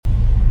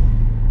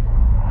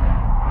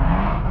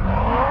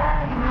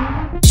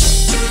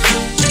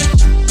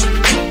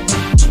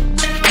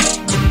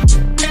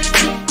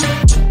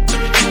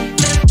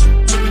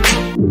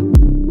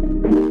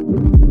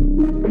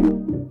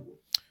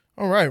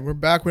right, we're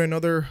back with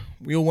another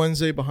Wheel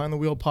Wednesday Behind the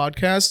Wheel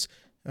podcast.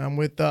 I'm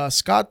with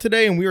Scott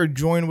today, and we are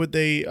joined with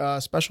a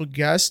special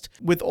guest.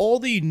 With all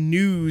the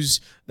news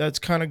that's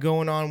kind of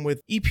going on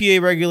with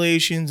EPA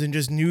regulations and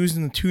just news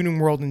in the tuning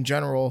world in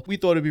general, we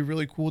thought it'd be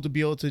really cool to be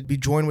able to be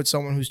joined with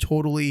someone who's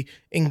totally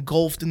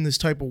engulfed in this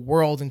type of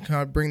world and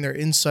kind of bring their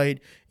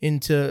insight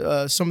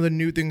into some of the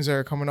new things that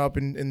are coming up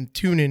in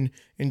tuning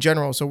in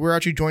general. So we're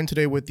actually joined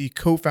today with the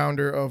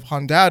co-founder of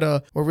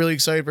Hondata. We're really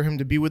excited for him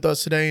to be with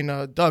us today.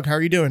 And Doug, how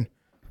are you doing?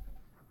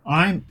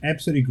 I'm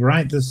absolutely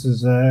great. This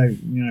is a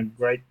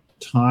great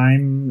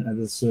time.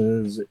 This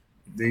is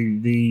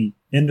the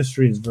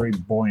industry is very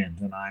buoyant,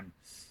 and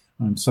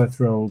I'm so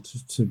thrilled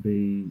to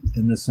be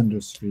in this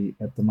industry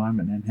at the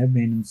moment, and have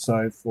been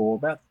so for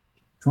about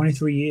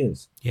 23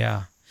 years.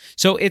 Yeah.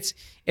 So it's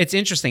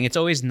interesting. It's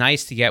always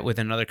nice to get with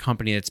another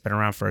company that's been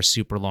around for a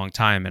super long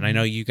time. And I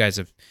know you guys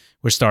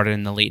were started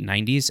in the late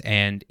 90s,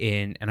 and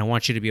I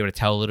want you to be able to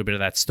tell a little bit of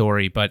that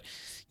story. But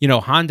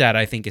Hondata,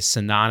 I think, is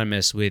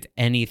synonymous with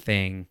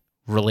anything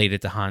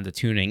related to Honda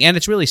tuning. And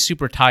it's really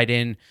super tied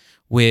in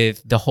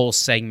with the whole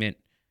segment,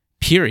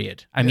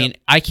 period. I mean,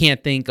 I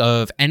can't think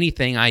of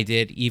anything I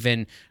did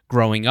even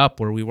growing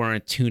up where we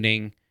weren't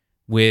tuning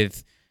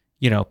with,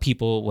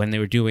 people when they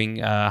were doing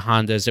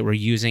Hondas that were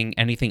using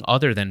anything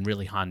other than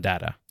really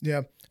Hondata.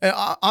 Yeah.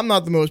 I'm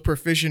not the most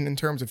proficient in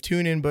terms of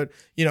tuning, but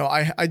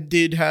I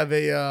did have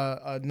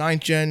a 9th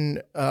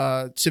gen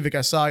Civic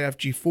Si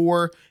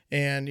FG4,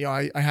 and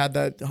I had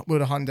that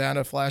with a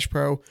Hondata Flash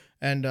Pro,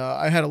 and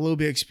I had a little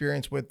bit of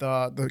experience with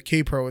the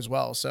K Pro as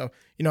well. So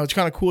it's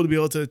kind of cool to be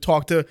able to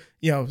talk to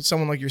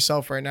someone like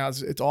yourself right now.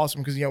 It's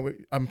awesome because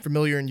I'm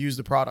familiar and use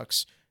the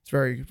products. It's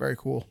very, very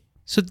cool.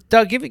 So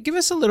Doug, give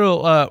us a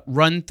little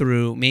run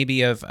through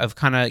maybe of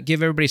kind of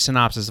give everybody a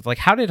synopsis of like,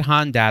 how did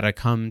Hondata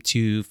come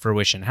to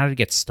fruition? How did it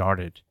get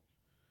started?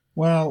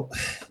 Well,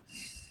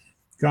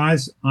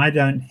 guys, I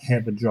don't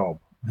have a job.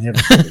 I have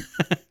a hobby.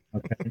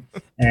 Okay.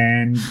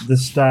 And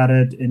this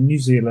started in New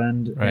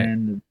Zealand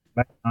in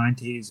the late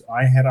 90s.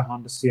 I had a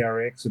Honda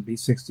CRX, a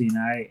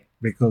B16A,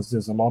 because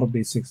there's a lot of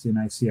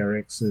B16A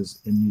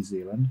CRXs in New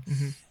Zealand.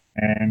 Mm-hmm.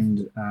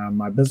 And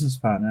my business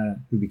partner,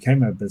 who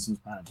became a business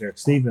partner, Derek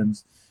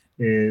Stevens,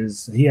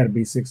 he had a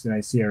B16A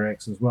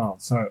CRX as well.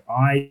 So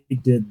I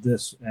did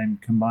this and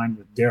combined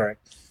with Derek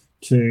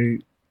to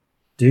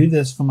do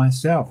this for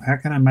myself. How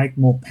can I make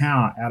more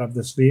power out of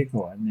this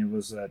vehicle? And there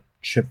was a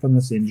chip in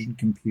this engine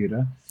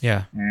computer.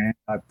 Yeah. And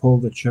I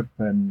pulled the chip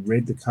and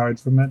read the code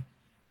from it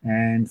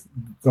and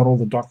got all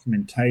the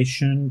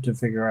documentation to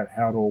figure out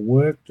how it all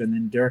worked. And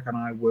then Derek and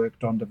I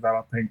worked on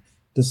developing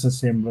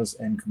disassemblers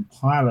and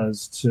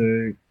compilers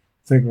to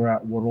figure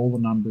out what all the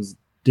numbers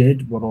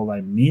did, what all they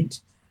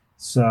meant.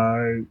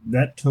 So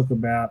that took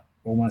about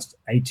almost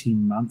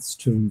 18 months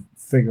to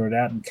figure it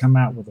out and come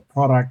out with a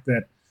product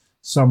that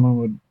someone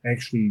would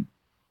actually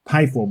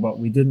pay for. But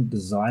we didn't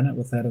design it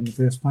with that in the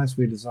first place.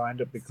 We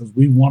designed it because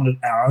we wanted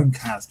our own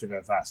cars to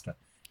go faster.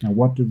 Now,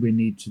 what did we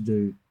need to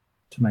do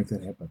to make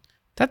that happen?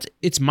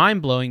 It's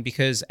mind-blowing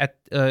because at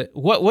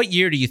what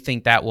year do you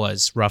think that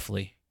was,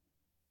 roughly?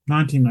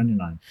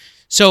 1999.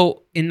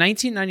 So in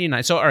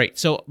 1999, all right,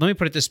 so let me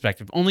put it this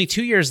perspective. Only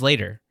 2 years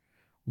later,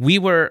 we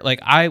were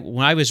like,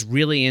 when I was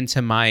really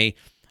into my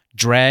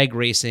drag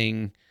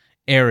racing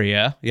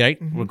area, right?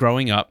 Mm-hmm. We're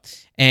growing up,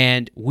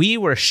 and we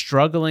were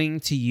struggling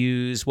to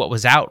use what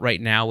was out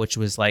right now, which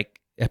was like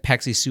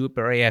Apexi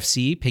Super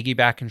AFC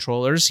piggyback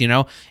controllers,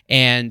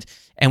 and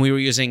we were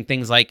using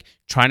things like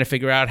trying to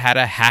figure out how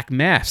to hack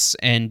MEFs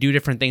and do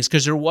different things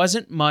because there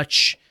wasn't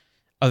much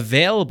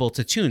available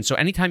to tune. So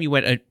anytime you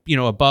went,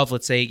 above,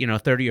 let's say,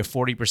 30 or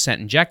 40%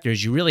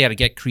 injectors, you really had to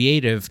get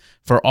creative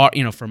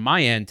from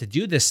my end to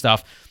do this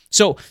stuff.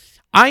 So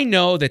I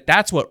know that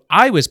that's what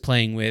I was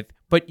playing with,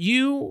 but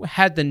you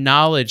had the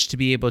knowledge to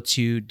be able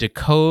to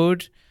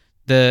decode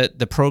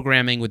the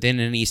programming within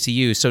an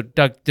ECU. So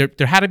Doug,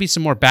 there had to be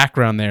some more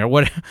background there.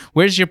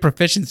 Where's your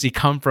proficiency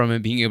come from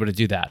in being able to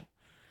do that?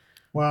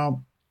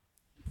 Well,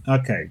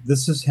 okay,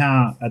 this is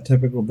how a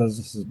typical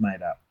business is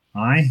made up.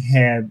 I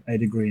have a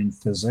degree in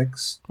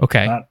physics.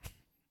 Okay. But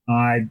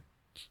I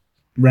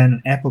ran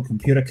an Apple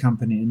computer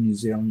company in New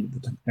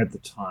Zealand at the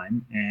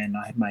time, and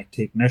I had my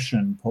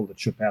technician pull the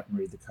chip out and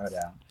read the code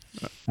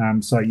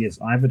out. So yes,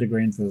 I have a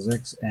degree in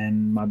physics,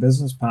 and my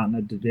business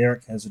partner,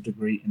 Derek, has a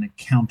degree in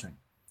accounting.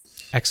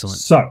 Excellent.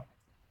 So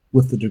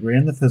with the degree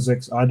in the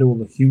physics, I do all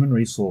the human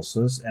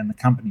resources and the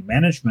company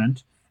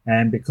management.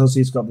 And because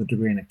he's got the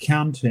degree in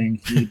accounting,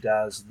 he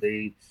does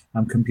the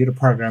computer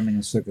programming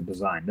and circuit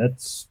design.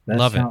 That's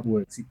how it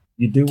works.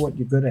 You do what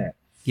you're good at.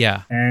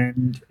 Yeah.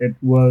 And it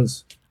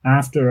was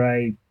after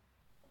a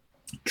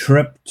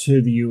trip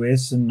to the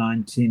US in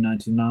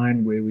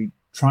 1999 where we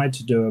tried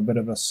to do a bit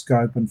of a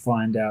scope and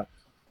find out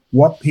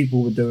what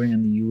people were doing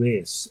in the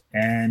US.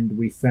 And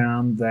we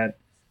found that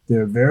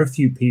there are very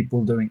few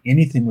people doing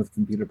anything with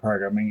computer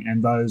programming,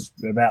 and those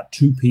about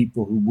 2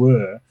 people who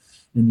were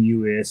in the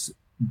US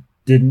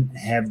didn't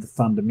have the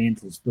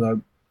fundamentals. But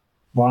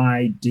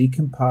by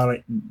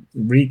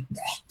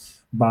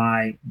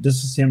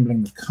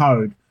disassembling the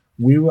code,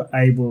 we were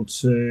able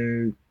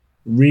to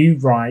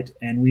rewrite,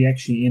 and we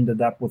actually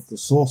ended up with the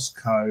source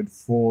code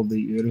for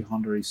the early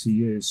Honda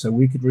ECUs. So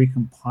we could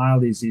recompile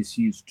these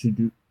ECUs to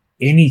do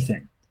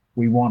anything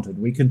we wanted.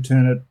 We can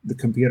turn the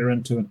computer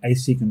into an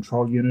AC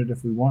control unit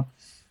if we want.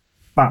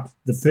 But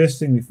the first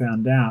thing we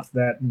found out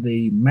that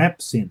the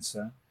map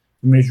sensor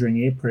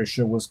measuring air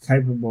pressure was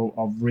capable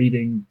of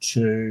reading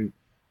to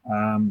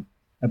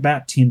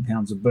about 10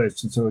 pounds of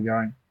boost. And so we're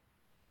going,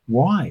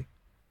 why?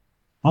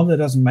 Honda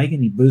doesn't make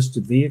any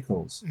boosted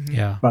vehicles. Mm-hmm.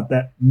 Yeah. But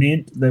that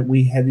meant that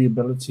we had the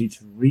ability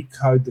to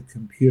recode the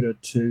computer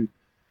to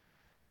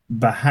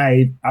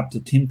behave up to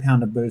 10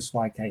 pound of boost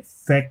like a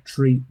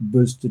factory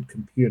boosted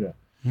computer.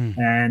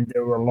 And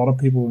there were a lot of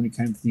people when we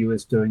came to the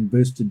US doing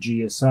boosted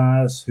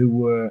GSRs who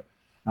were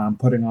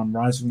putting on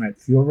rising rate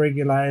fuel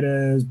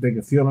regulators,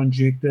 bigger fuel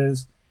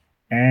injectors,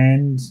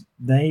 and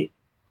they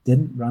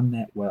didn't run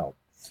that well.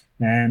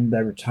 And they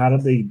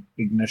retarded the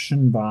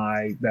ignition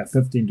by about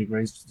 15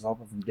 degrees to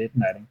stop it from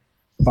detonating.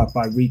 But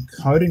by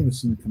recoding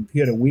this in the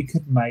computer, we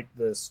could make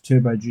this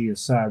turbo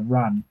GSR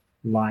run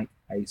like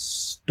a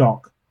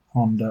stock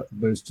Honda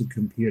boosted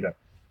computer.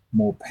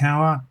 More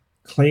power,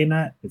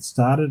 cleaner. It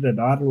started at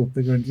idle with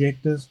bigger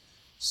injectors.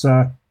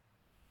 So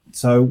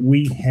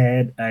we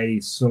had a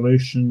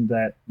solution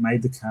that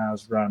made the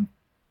cars run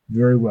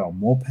very well.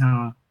 More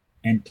power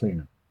and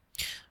cleaner.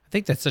 I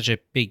think that's such a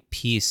big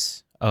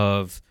piece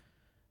of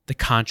the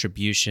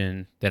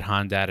contribution that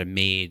Hondata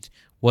made.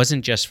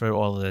 Wasn't just for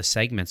all of the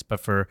segments,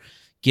 but for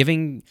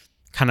giving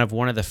kind of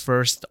one of the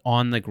first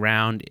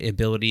on-the-ground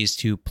abilities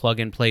to plug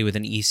and play with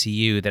an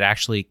ECU that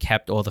actually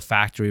kept all the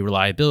factory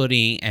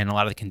reliability and a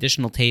lot of the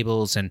conditional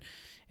tables and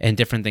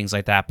different things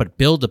like that, but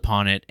build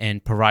upon it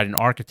and provide an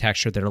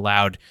architecture that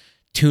allowed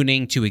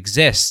tuning to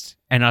exist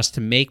and us to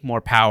make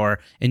more power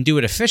and do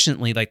it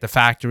efficiently like the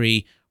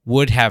factory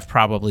would have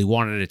probably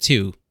wanted it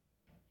to.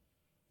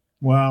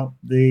 Well,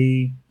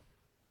 the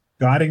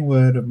guiding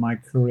word of my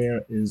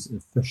career is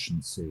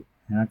efficiency.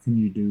 How can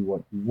you do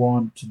what you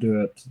want to do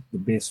it the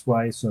best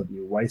way so that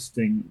you're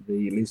wasting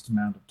the least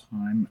amount of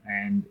time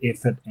and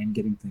effort and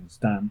getting things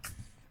done?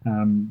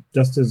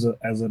 Just as a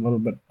little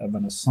bit of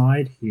an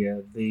aside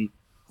here, the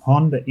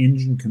Honda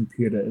engine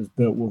computer is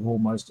built with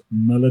almost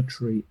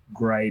military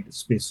grade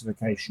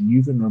specification.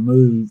 You can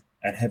remove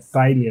and have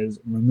failures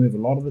and remove a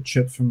lot of the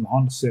chips from the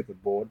Honda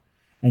circuit board,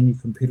 and your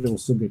computer will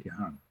still get you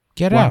home.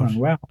 Get out. Run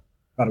well,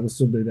 but it will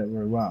still do that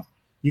very well.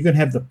 You can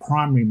have the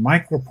primary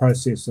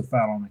microprocessor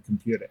fail on the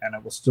computer, and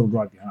it will still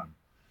drive you home.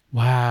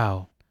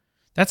 Wow.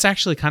 That's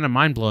actually kind of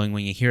mind-blowing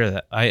when you hear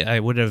that.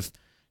 I would have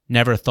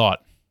never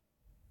thought.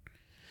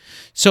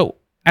 So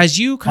as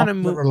you kind of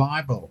move...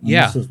 reliable.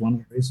 Yeah. This is one of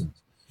the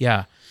reasons.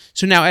 Yeah.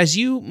 So now as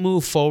you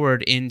move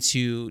forward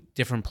into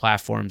different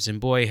platforms, and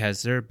boy,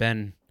 has there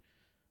been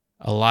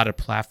a lot of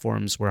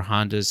platforms where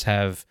Hondas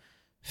have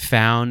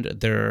found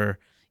their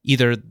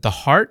either the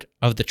heart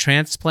of the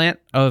transplant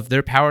of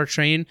their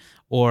powertrain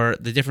or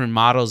the different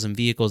models and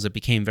vehicles that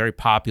became very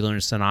popular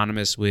and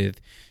synonymous with,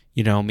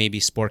 maybe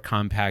sport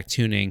compact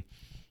tuning.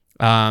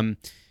 What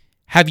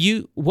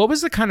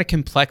was the kind of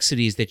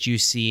complexities that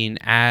you've seen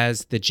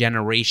as the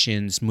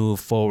generations move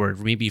forward,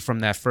 maybe from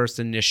that first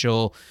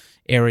initial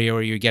area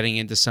where you're getting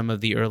into some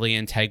of the early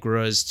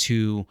Integras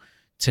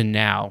to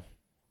now?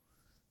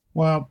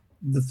 Well,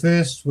 the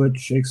first,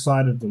 which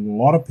excited a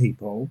lot of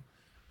people,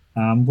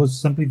 was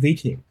simply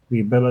VTEC, the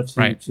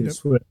ability to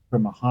switch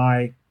from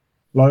a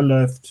low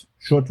lift,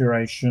 short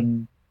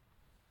duration,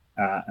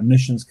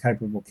 emissions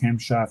capable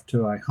camshaft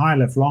to a high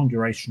lift, long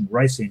duration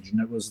race engine.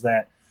 It was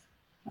that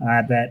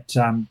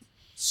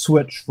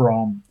switch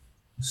from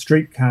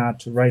street car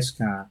to race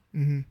car.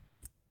 Mm-hmm.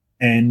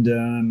 And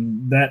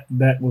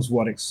that was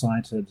what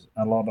excited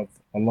a lot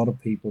of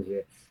people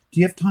here. Do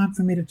you have time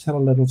for me to tell a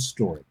little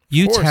story?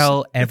 You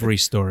tell every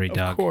story,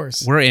 Doug. Of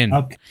course. We're in.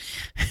 Okay.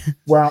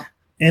 Well,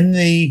 in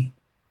the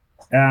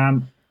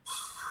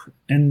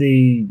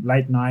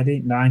late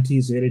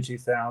 90s, early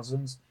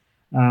 2000s,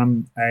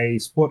 a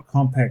sport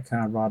compact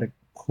car rider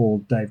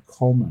called Dave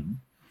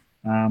Coleman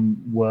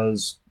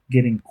was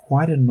getting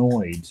quite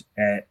annoyed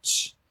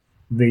at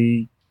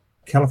the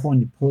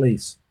California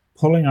police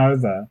pulling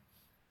over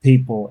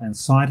people and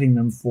citing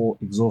them for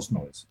exhaust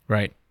noise.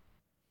 Right.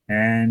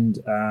 And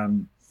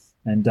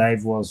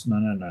Dave was,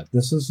 no,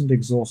 this isn't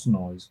exhaust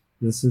noise.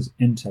 This is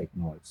intake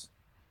noise.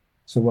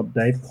 So what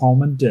Dave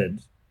Coleman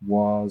did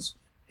was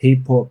he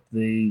put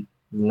the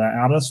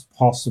loudest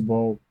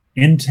possible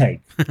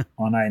intake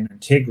on an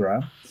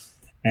Integra,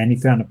 and he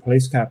found a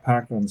police car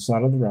parked on the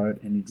side of the road,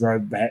 and he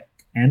drove back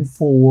and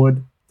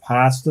forward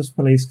past this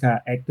police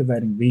car,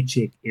 activating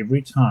VCheck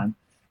every time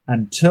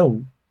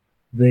until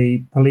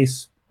the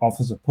police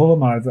officer pulled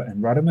him over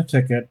and wrote him a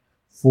ticket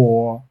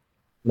for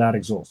loud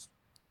exhaust.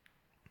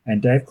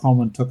 And Dave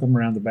Coleman took him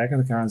around the back of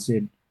the car and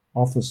said,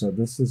 "Officer,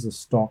 this is a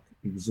stock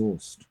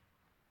exhaust."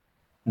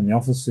 And the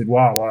officer said,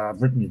 well,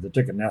 I've written you the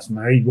ticket now, so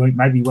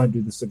maybe you won't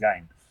do this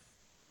again.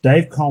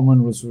 Dave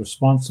Coleman was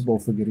responsible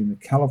for getting the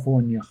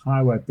California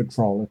Highway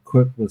Patrol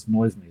equipped with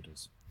noise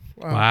meters.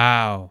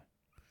 Wow.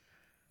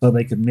 So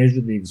they could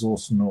measure the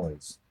exhaust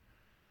noise.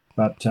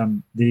 But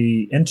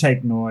the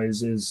intake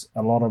noise is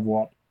a lot of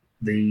what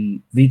the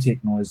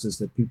VTEC noises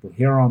that people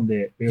hear on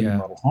their early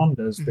model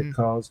Hondas,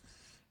 because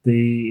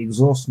the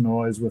exhaust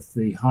noise with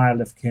the higher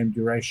lift cam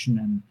duration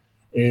and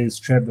is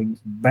traveling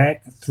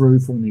back through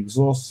from the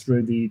exhaust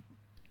through the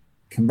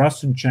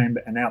combustion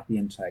chamber and out the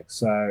intake.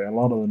 So a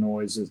lot of the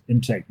noise is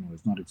intake noise,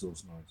 not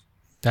exhaust noise.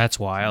 That's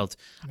wild.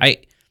 I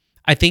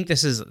think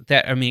this is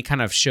that. I mean, it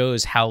kind of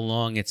shows how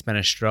long it's been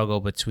a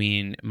struggle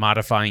between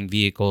modifying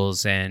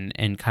vehicles and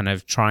kind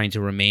of trying to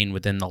remain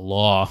within the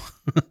law.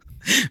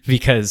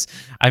 Because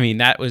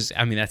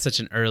that's such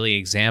an early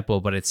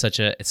example, but it's such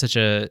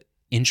a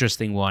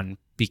interesting one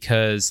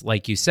because,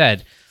 like you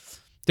said,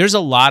 there's a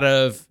lot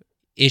of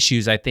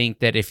issues. I think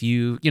that if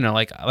you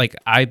like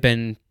I've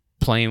been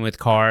playing with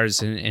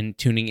cars and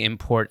tuning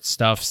import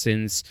stuff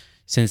since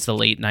the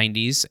late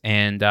 90s,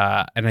 and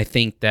I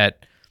think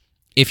that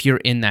if you're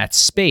in that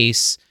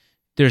space,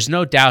 there's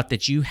no doubt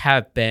that you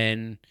have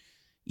been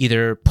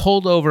either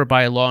pulled over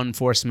by a law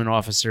enforcement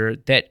officer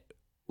that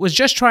was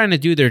just trying to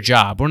do their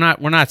job. We're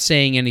not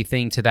saying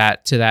anything to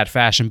that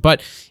fashion,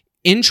 but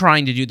in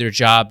trying to do their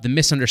job, the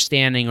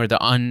misunderstanding or the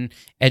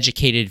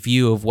uneducated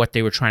view of what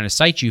they were trying to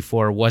cite you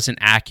for wasn't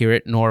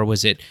accurate, nor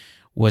was it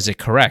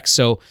correct.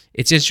 So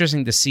it's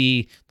interesting to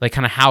see like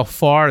kind of how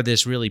far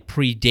this really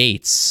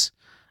predates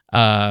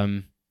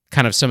kind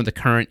of some of the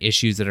current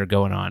issues that are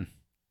going on.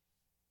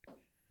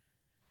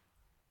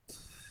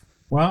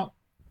 Well,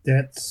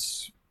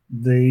 that's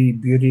the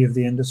beauty of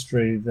the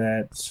industry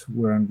that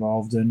we're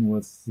involved in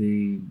with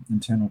the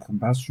internal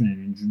combustion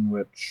engine,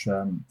 which,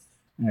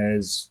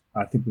 as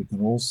I think we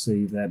can all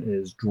see, that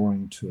is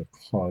drawing to a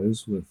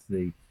close with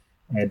the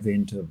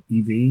advent of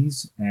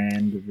EVs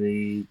and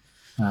the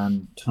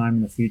time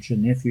in the future,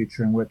 near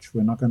future, in which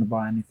we're not going to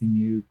buy anything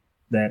new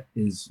that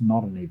is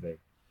not an EV.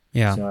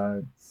 Yeah.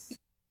 So,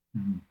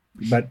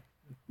 but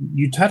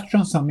you touched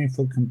on something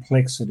for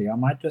complexity. I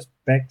might just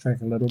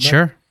backtrack a little bit.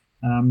 Sure.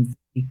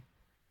 The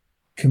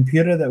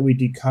computer that we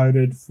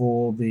decoded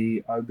for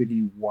the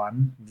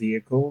OBD1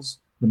 vehicles,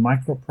 the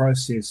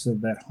microprocessor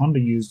that Honda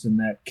used in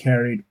that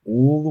carried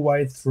all the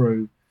way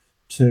through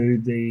to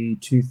the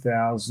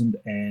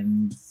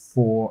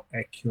 2004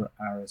 Acura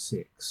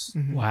RSX.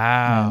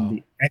 Wow. And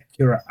the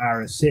Acura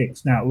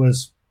RSX, now it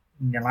was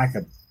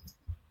the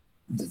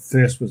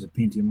first was a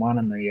Pentium 1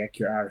 and the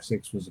Acura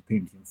RSX was a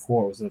Pentium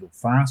 4. It was a little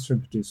faster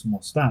and produced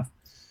more stuff.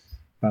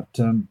 But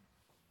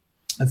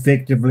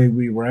effectively,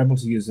 we were able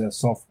to use our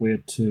software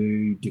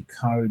to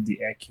decode the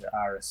Acura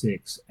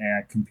RSX,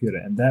 our computer.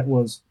 And that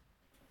was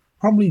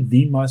probably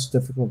the most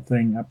difficult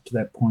thing up to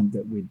that point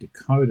that we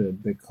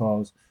decoded,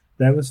 because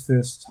that was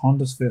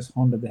Honda's first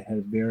Honda that had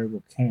a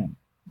variable cam.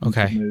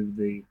 Okay. To move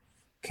the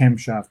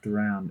camshaft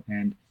around.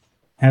 And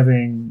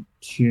having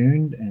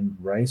tuned and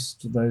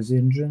raced those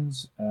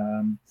engines,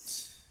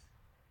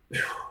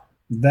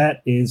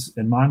 that is,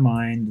 in my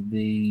mind,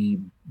 the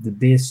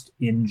best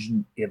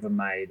engine ever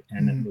made,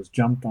 and it was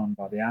jumped on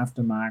by the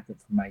aftermarket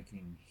for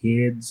making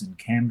heads and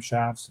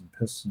camshafts and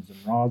pistons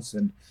and rods,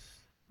 and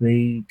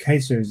the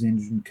K-Series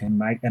engine can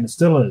make, and it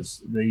still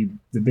is, the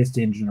best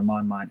engine in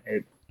my mind,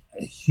 at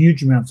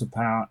huge amounts of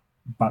power,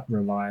 but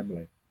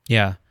reliably.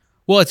 Yeah.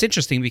 Well, it's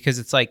interesting because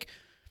it's like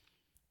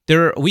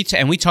we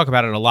talk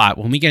about it a lot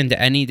when we get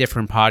into any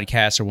different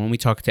podcasts or when we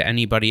talk to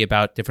anybody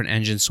about different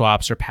engine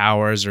swaps or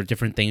powers or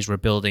different things we're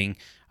building.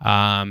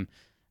 Obviously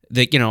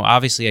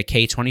a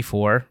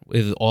K24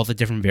 with all the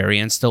different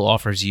variants still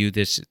offers you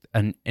this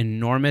an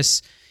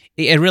enormous.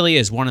 It really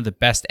is one of the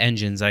best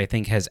engines I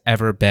think has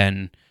ever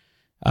been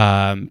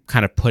kind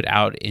of put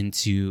out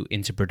into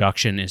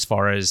production, as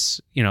far as,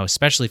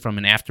 especially from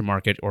an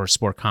aftermarket or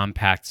sport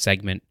compact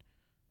segment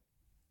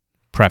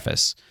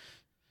preface.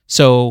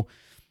 So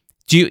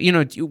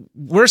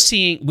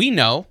we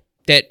know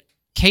that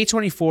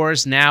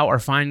K24s now are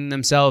finding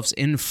themselves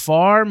in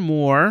far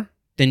more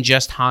than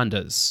just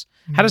Hondas.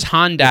 How does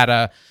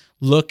Hondata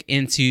look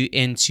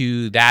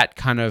into that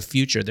kind of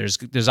future?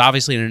 There's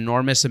obviously an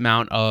enormous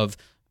amount of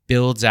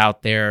builds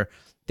out there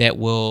that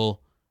will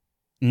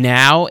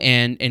now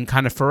and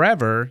kind of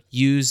forever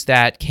use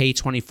that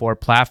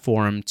K24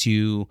 platform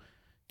to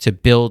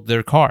build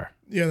their car.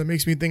 Yeah, that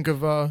makes me think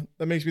of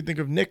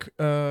Nick,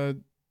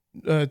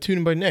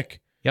 Tuning by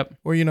Nick. Yep.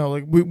 Or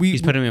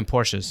he's putting him in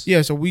Porsches.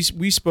 Yeah, so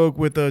we spoke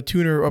with a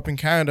tuner up in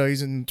Canada.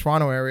 He's in the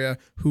Toronto area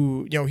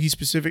who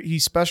he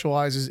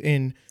specializes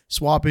in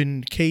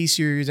swapping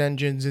K-Series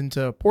engines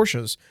into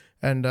Porsches.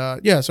 And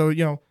so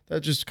that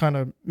just kind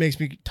of makes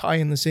me tie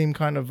in the same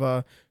kind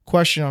of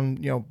question on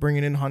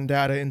bringing in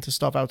Hondata into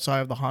stuff outside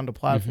of the Honda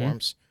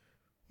platforms.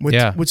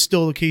 With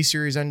still the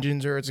K-Series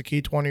engines, or it's a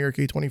K20 or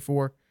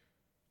K24.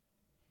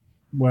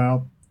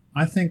 Well,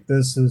 I think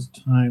this is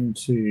time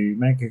to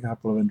make a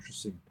couple of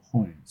interesting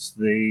points.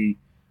 The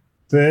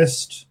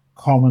first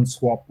common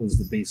swap was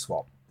the B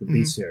swap, the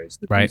B series,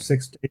 the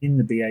B16,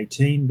 the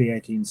B18,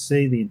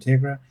 B18C, the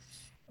Integra,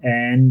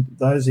 and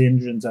those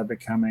engines are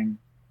becoming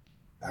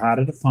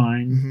harder to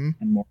find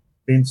and more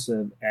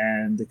expensive,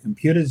 and the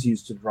computers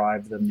used to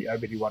drive them, the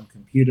OBD1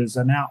 computers,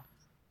 are now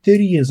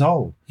 30 years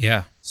old.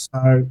 Yeah.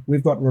 So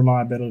we've got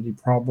reliability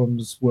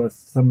problems with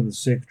some of the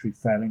circuitry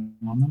failing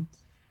on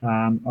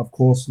them. Of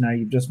course, now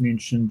you've just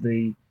mentioned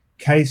the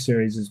K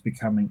series is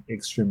becoming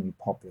extremely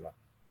popular,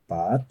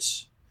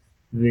 but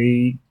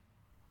the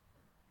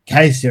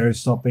K series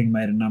stopped being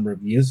made a number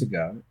of years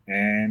ago,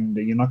 and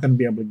you're not going to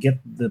be able to get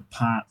the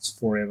parts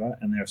forever.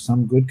 And there are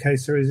some good K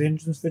series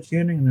engines for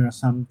tuning, and there are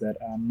some that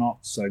are not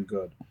so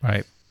good.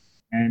 Right.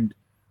 And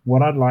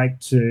what I'd like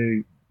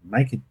to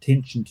make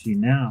attention to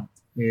now,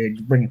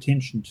 bring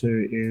attention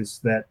to, is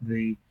that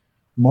the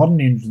modern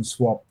engine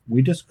swap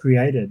we just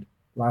created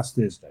last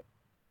Thursday,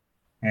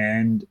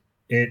 and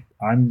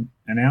I'm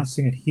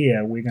announcing it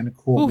here. We're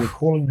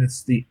calling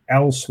this the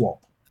L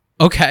swap.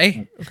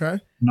 Okay. Okay.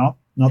 Not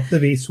the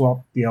V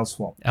swap, the L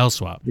swap. L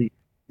swap. The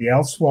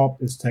L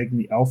swap is taking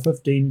the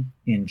L15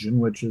 engine,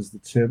 which is the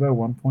turbo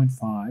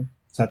 1.5,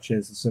 such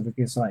as the Civic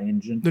Si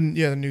engine. The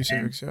new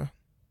Civics, yeah.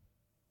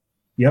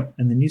 Yep,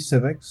 and the new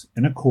Civics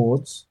and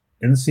Accords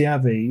and the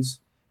CRVs.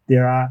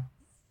 There are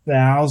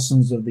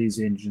thousands of these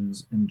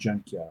engines in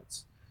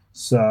junkyards.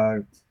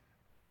 So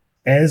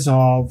as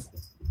of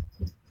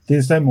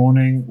Thursday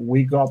morning,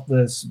 we got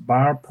this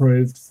bar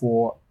approved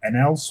for an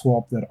L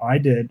swap that I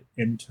did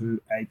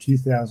into a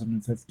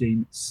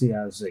 2015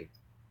 CRZ.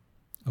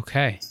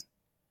 Okay.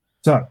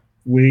 So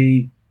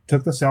we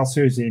took this L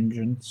series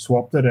engine,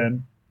 swapped it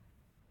in,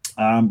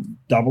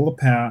 double the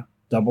power,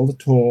 double the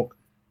torque,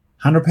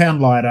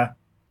 100-pound lighter,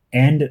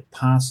 and it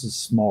passes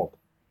smog.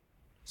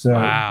 So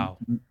wow.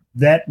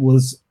 That's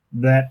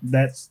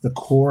the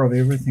core of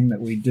everything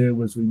that we do,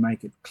 was we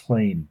make it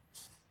clean.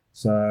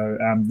 So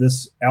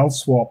this L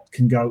swap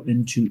can go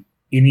into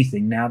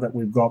anything. Now that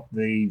we've got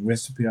the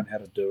recipe on how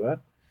to do it,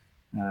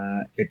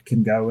 it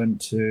can go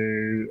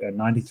into a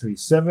 93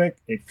 Civic.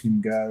 It can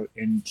go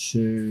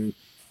into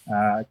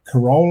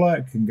Corolla.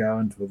 It can go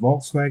into a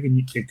Volkswagen.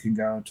 It can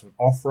go into an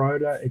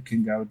off-roader. It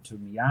can go into a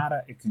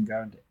Miata. It can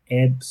go into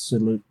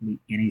absolutely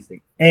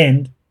anything.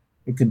 And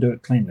it can do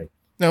it cleanly.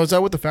 Now, is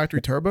that with the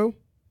factory turbo?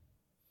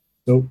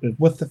 So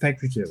with the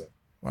factory turbo.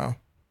 Wow.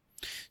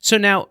 So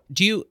now,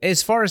 do you,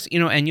 as far as,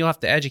 and you'll have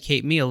to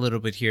educate me a little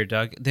bit here,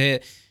 Doug,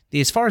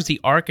 as far as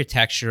the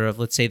architecture of,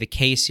 let's say, the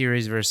K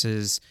series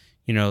versus,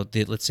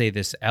 let's say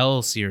this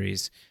L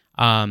series,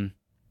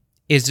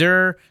 is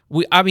there,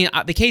 the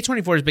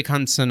K24 has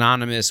become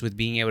synonymous with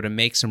being able to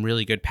make some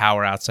really good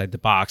power outside the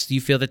box. Do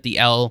you feel that the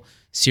L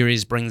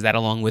series brings that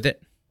along with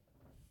it?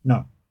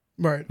 No.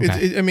 Right. Okay.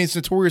 It's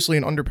notoriously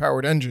an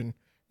underpowered engine,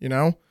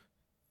 No,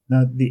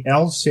 the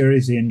L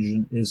series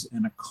engine is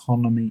an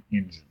economy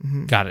engine.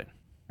 Mm-hmm. Got it.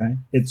 Okay?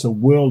 It's a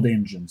world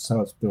engine, so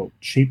it's built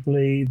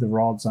cheaply. The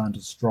rods aren't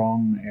as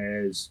strong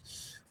as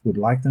we'd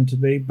like them to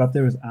be, but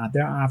there are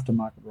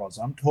aftermarket rods.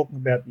 I'm talking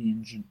about the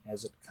engine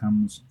as it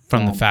comes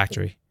From the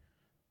factory.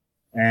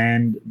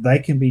 And they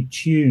can be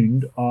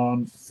tuned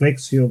on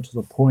flex fuel to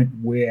the point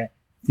where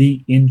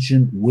the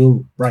engine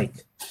will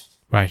break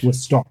with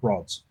stock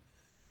rods.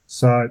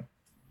 So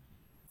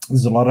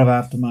there's a lot of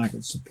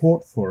aftermarket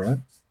support for it,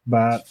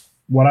 but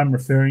what I'm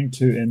referring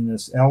to in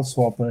this L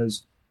swap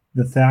is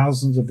the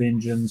thousands of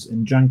engines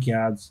in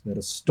junkyards that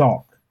are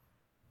stock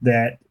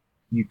that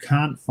you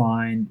can't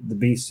find the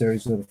B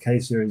series or the K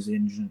series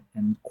engine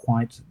in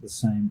quite the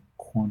same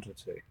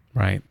quantity.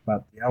 Right.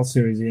 But the L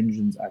series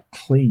engines are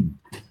clean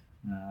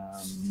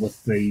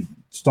with the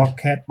stock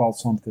cat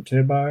bolts on for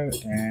turbo,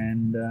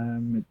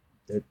 and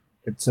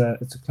it's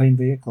a clean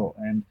vehicle.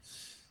 And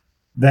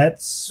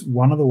that's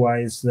one of the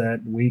ways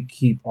that we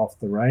keep off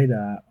the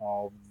radar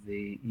of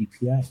the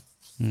EPA.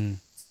 Mm.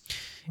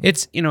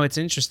 It's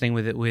interesting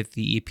with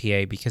the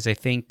EPA, because I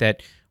think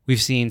that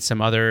we've seen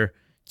some other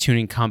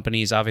tuning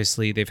companies.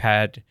 Obviously, they've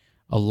had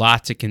a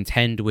lot to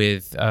contend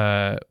with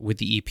the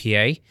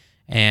EPA,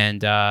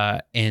 and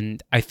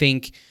I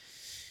think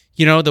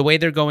the way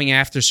they're going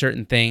after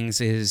certain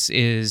things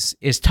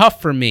is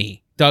tough for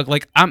me, Doug.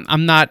 Like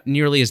I'm not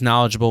nearly as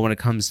knowledgeable when it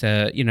comes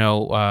to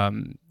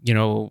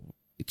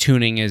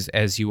tuning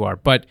as you are,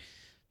 but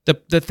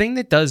the thing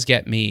that does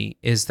get me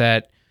is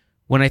that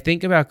when I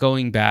think about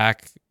going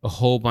back a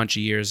whole bunch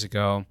of years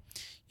ago,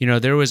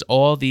 there was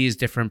all these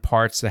different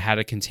parts that had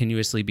to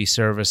continuously be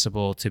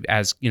serviceable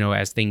as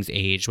things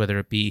age, whether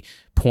it be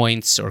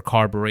points or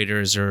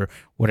carburetors or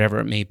whatever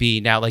it may be.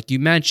 Now, like you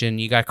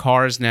mentioned, you got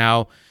cars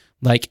now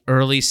like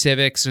early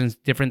Civics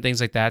and different things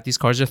like that. These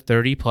cars are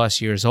 30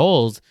 plus years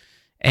old.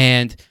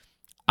 And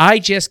I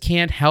just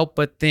can't help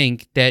but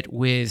think that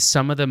with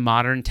some of the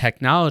modern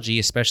technology,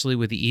 especially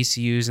with the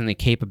ECUs and the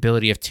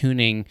capability of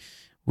tuning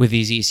with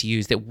these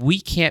ECUs, that we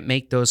can't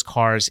make those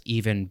cars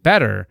even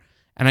better.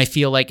 And I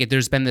feel like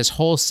there's been this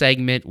whole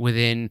segment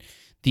within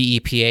the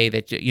EPA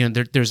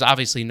that there's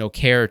obviously no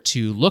care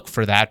to look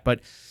for that, but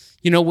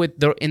in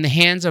the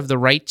hands of the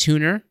right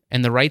tuner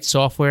and the right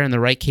software and the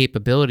right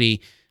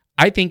capability,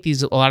 I think a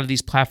lot of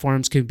these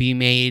platforms could be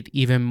made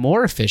even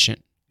more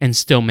efficient and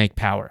still make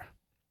power.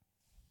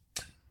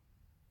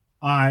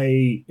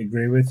 I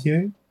agree with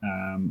you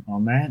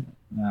on that,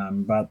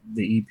 but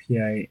the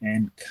EPA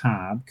and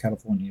CARB,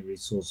 California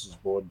Resources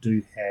Board,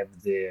 do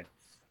have their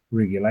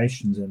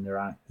regulations and there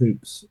are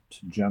hoops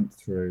to jump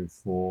through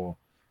for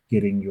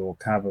getting your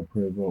carb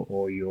approval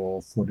or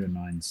your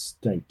 49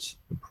 state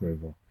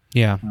approval.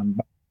 Yeah.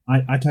 But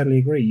I totally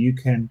agree. You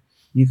can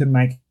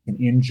make an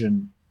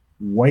engine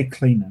way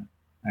cleaner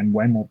and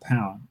way more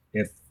power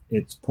if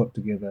it's put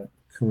together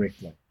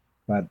correctly.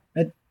 But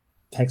it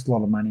takes a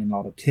lot of money and a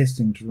lot of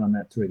testing to run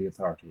that through the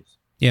authorities.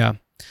 Yeah.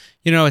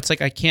 It's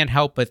like I can't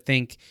help but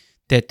think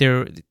that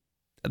there's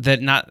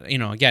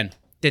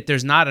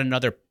not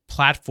another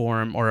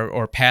platform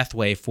or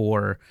pathway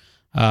for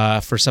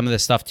some of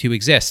this stuff to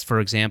exist. For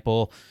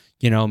example,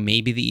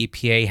 maybe the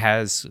EPA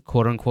has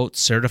quote unquote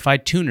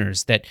certified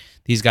tuners that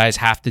these guys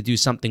have to do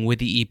something with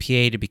the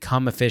EPA to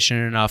become efficient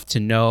enough to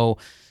know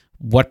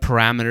what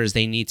parameters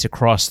they need to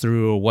cross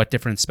through or what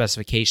different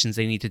specifications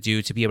they need to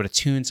do to be able to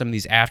tune some of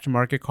these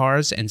aftermarket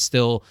cars and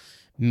still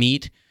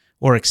meet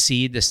or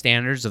exceed the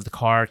standards of the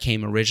car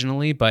came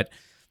originally. But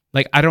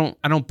like, I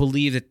don't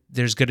believe that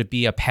there's going to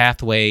be a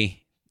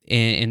pathway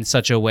in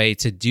such a way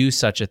to do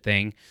such a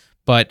thing.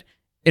 But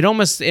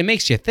it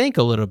makes you think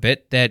a little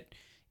bit that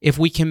if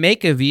we can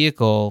make a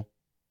vehicle,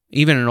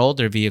 even an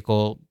older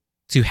vehicle,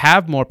 to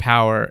have more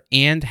power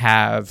and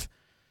have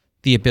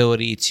the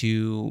ability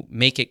to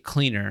make it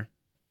cleaner,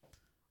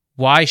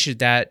 why should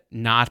that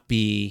not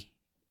be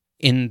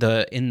in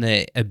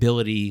the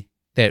ability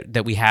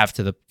that we have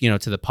to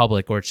the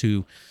public or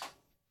to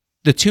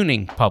the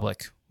tuning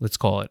public, let's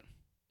call it?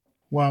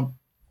 Well,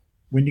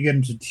 when you get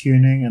into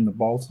tuning and the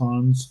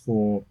bolt-ons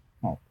for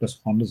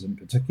just Hondas in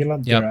particular,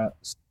 there are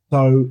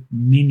so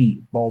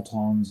many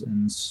bolt-ons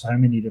and so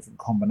many different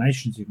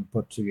combinations you can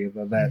put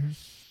together that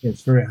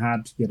it's very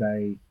hard to get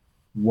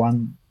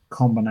one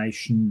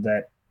combination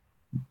that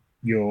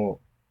your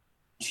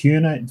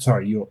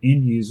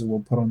end user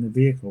will put on the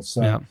vehicle.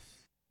 So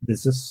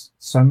there's just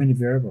so many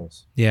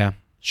variables. Yeah,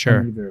 sure. So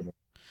many variables.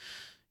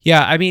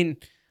 Yeah, I mean,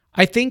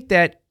 I think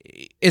that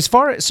let's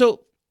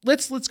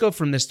go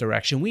from this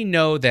direction. We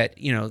know that,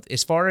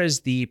 as far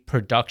as the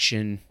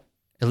production,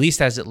 at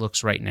least as it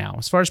looks right now,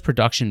 as far as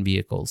production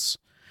vehicles,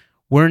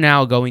 we're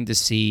now going to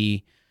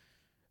see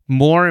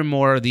more and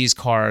more of these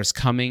cars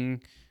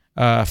coming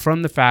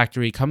from the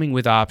factory, coming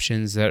with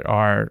options that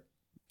are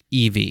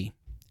EV.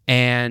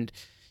 And,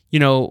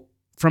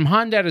 from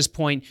Hondata's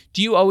point,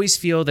 do you always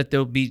feel that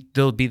there'll be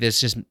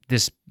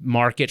this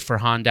market for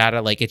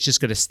Hondata, like it's just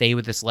going to stay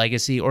with this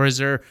legacy, or is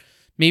there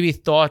maybe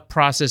thought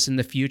process in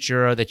the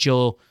future that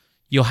you'll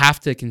have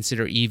to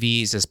consider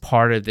EVs as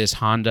part of this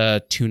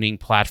Honda tuning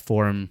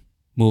platform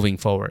moving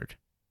forward?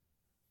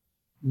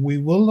 We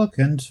will look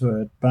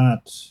into it,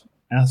 but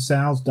our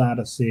sales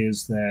data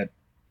says that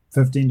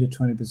 15 to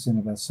 20%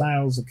 of our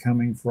sales are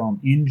coming from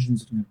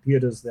engines and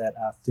computers that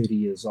are 30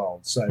 years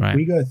old. So if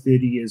we go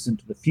 30 years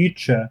into the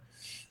future,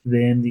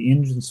 then the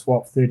engine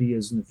swap 30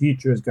 years in the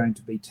future is going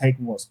to be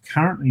taking what's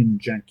currently in the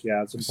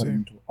junkyards and putting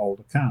into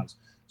older cars.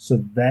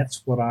 So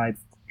that's what I've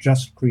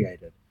just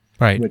created,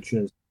 which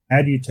is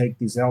how do you take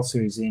these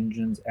L-Series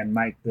engines and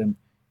make them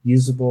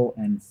usable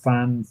and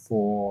fun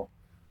for,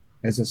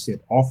 as I said,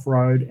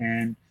 off-road,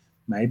 and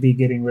maybe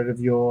getting rid of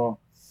your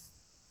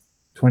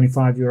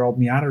 25-year-old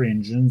Miata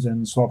engines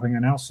and swapping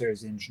an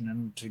L-Series engine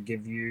in to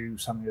give you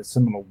something that's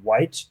similar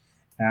weight,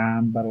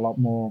 but a lot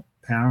more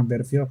power and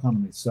better fuel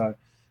economy. So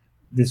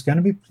there's going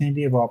to be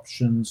plenty of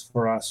options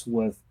for us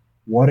with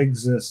what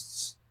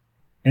exists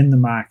in the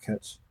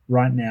market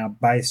right now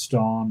based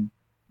on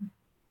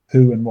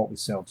who and what we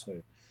sell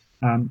to.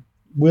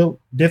 We'll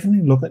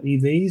definitely look at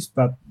EVs,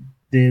 but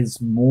there's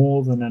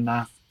more than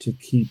enough to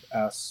keep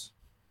us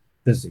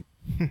busy.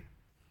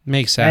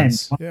 Makes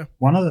sense. And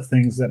one of the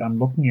things that I'm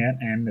looking at,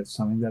 and it's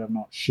something that I've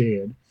not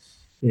shared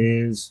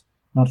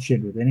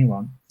with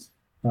anyone,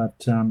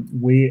 but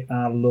we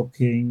are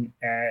looking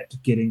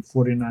at getting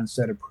 49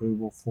 state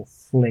approval for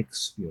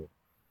flex fuel.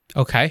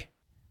 Okay.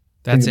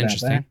 That's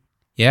interesting.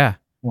 Yeah.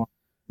 Well,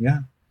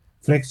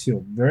 flex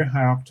fuel, very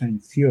high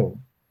octane fuel,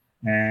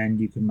 and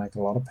you can make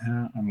a lot of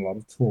power and a lot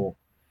of torque.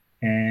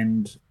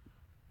 And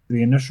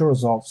the initial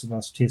results of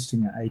us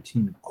testing an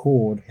 18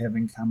 Accord,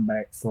 having come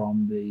back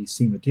from the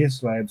SEMA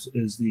test labs,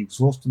 is the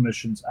exhaust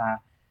emissions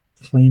are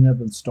cleaner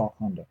than stock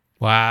Honda.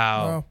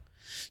 Wow.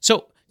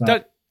 So,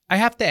 Doug, I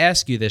have to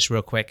ask you this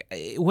real quick.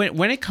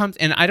 When it comes,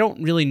 and I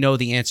don't really know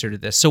the answer to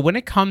this. So when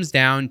it comes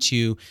down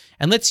to,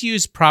 and let's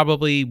use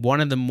probably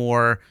one of the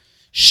more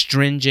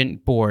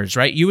stringent boards,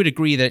 right? You would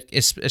agree that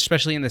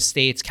especially in the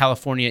States,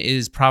 California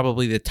is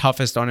probably the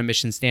toughest on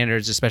emission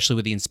standards, especially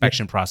with the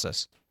inspection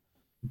process.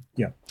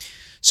 Yeah.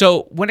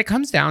 So when it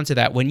comes down to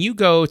that, when you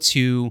go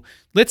to,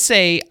 let's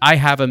say I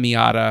have a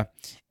Miata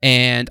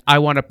and I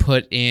want to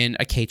put in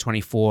a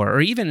K24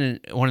 or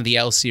even one of the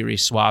L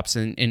series swaps,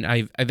 and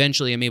I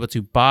eventually am able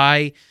to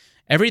buy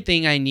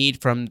everything I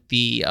need from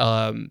the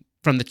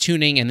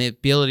tuning and the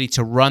ability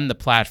to run the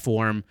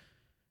platform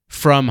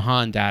from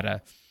Hondata.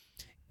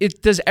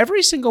 Does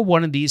every single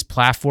one of these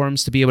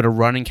platforms to be able to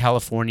run in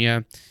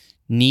California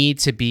need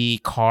to be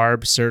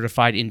CARB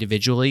certified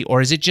individually, or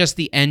is it just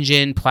the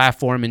engine,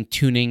 platform, and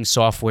tuning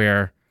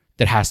software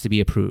that has to be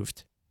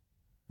approved?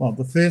 Well,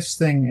 the first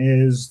thing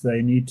is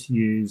they need to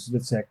use,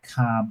 let's say, a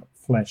carb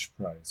flash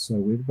pro. So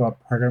we've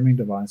got programming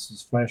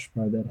devices, flash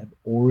pro, that have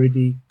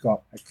already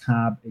got a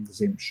carb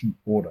exemption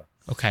order.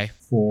 Okay.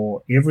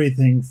 For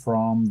everything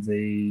from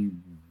the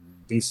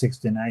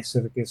B16A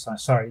Civic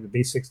SI, the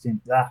B16,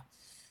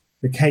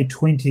 the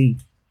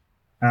K20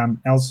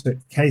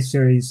 K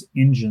series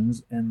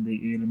engines in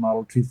the early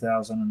model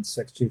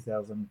 2006,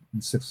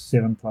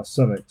 2007 plus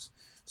Civics.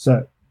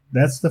 So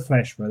that's the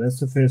flash pro.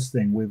 That's the first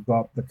thing. We've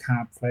got the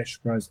carb flash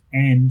pros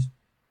and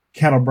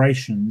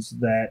calibrations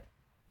that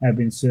have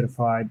been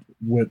certified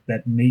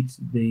that meet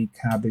the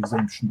carb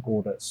exemption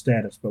order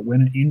status. But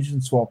when an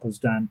engine swap is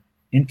done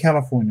in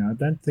California, I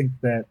don't think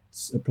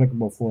that's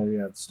applicable for the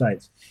United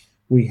States.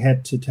 We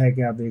had to take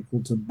our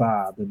vehicle to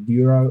BAR, the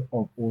Bureau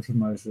of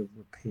Automotive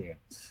Repair,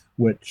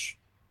 which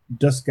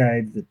just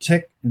gave the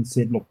tick and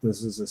said, look,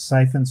 this is a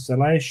safe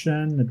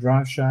installation, the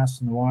drive shafts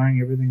and the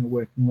wiring, everything are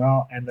working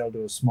well, and they'll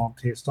do a smog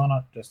test on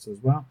it just as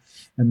well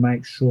and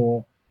make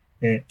sure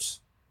it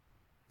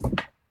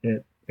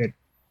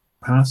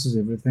passes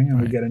everything. And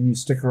we get a new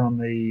sticker on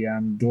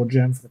the door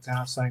jamb for the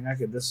car saying,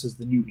 okay, this is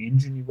the new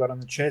engine you've got on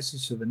the chassis,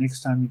 so the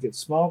next time you get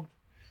smogged,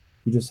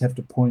 you just have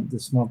to point the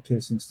smog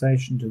testing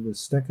station to the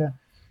sticker.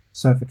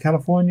 So for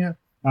California,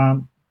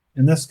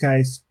 in this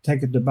case,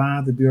 take it to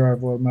BAR, the Bureau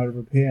of Automotive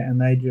Repair,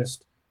 and they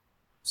just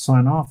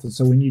sign off. And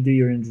so when you do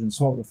your engine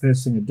swap, the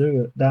first thing it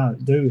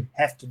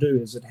have to do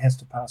is it has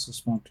to pass a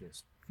smog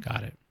test.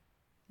 Got it.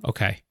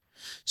 Okay.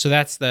 So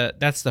that's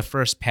the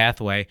first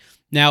pathway.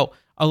 Now,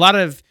 a lot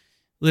of,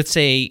 let's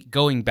say,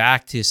 going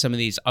back to some of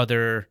these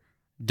other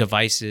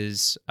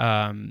devices,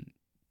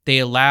 they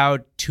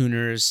allowed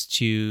tuners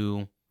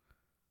to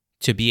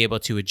be able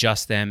to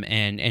adjust them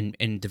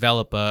and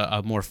develop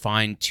a more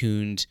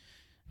fine-tuned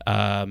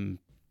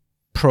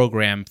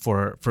program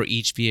for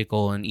each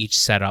vehicle and each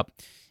setup.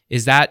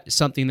 Is that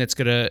something that's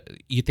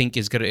you think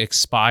is gonna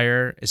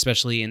expire,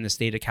 especially in the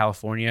state of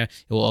California?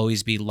 It will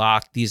always be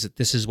locked.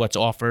 This is what's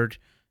offered,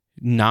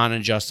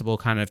 non-adjustable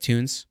kind of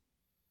tunes?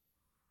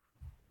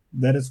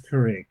 That is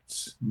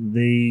correct.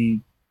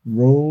 The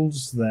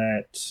rules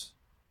that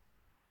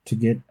to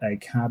get a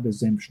carb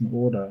exemption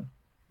order,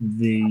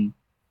 the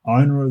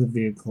owner of the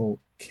vehicle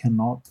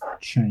cannot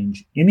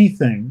change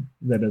anything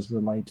that is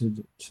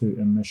related to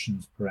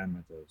emissions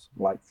parameters,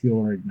 like fuel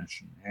or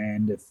ignition.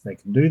 And if they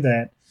can do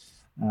that,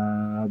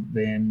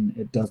 then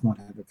it does not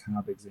have a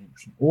carb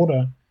exemption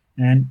order.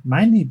 And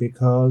mainly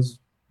because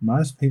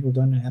most people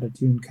don't know how to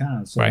tune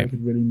cars. So They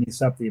could really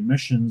mess up the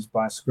emissions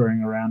by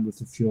screwing around with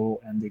the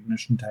fuel and the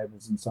ignition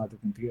tables inside the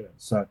computer.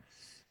 So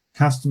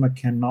customer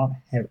cannot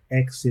have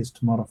access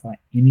to modify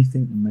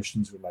anything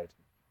emissions related.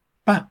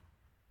 But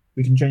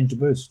we can change the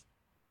boost.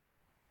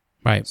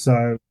 Right.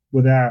 So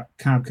with our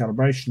carb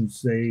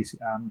calibrations, the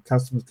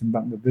customers can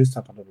bump the boost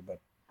up a little bit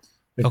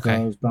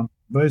because bump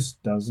the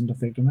boost doesn't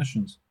affect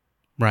emissions.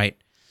 Right.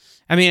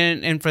 I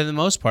mean, and for the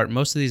most part,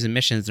 most of these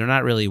emissions, they're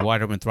not really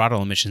wide open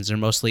throttle emissions. They're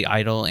mostly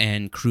idle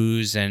and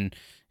cruise and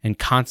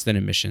constant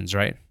emissions,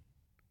 right?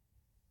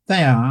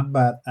 They are,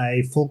 but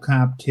a full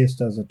carb test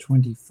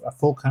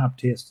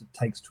it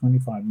takes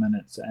 25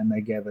 minutes, and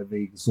they gather the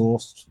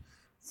exhaust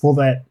for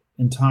that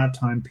entire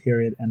time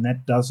period, and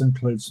that does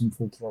include some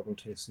full throttle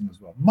testing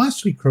as well.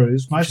 Mostly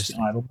cruise, mostly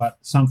idle, but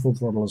some full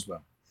throttle as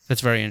well.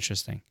 That's very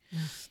interesting.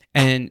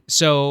 And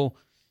so,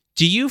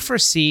 do you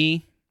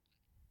foresee?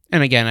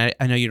 And again,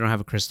 I know you don't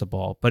have a crystal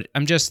ball, but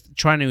I'm just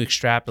trying to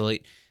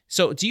extrapolate.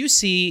 So do you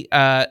see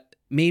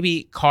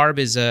maybe carb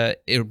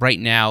right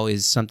now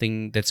is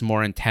something that's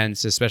more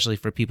intense, especially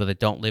for people that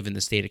don't live in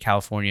the state of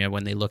California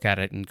when they look at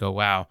it and go,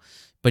 wow.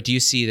 But do you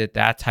see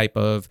that type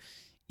of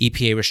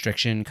EPA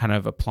restriction kind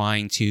of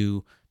applying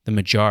to the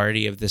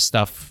majority of this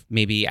stuff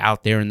maybe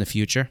out there in the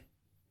future?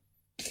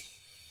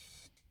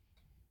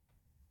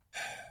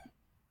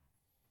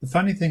 The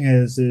funny thing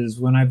is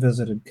when I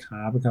visited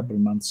CARB a couple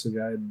of months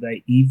ago,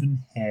 they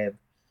even have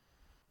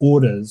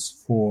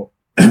orders for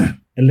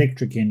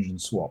electric engine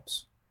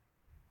swaps.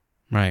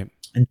 Right.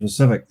 In the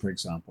Civic, for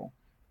example.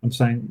 I'm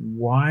saying,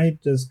 why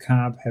does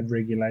CARB have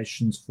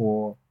regulations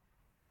for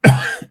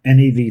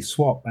an EV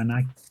swap? And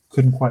I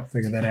couldn't quite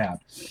figure that out.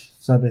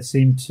 So they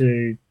seem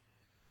to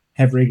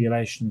have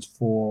regulations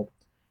for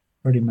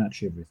pretty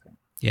much everything.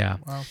 Yeah.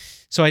 Wow.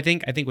 So I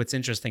think what's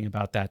interesting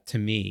about that to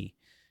me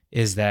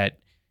is that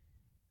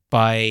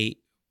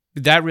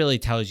that really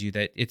tells you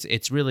that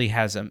it's really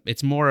has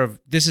it's more of,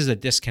 this is a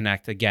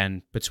disconnect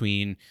again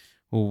between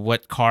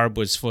what CARB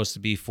was supposed to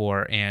be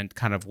for and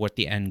kind of what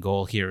the end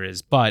goal here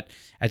is. But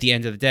at the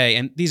end of the day,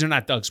 and these are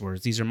not Doug's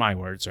words, these are my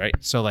words, right?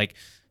 So like,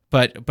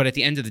 but at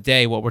the end of the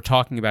day, what we're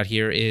talking about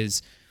here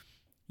is,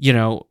 you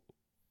know,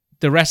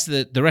 the rest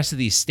of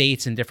these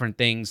states and different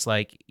things,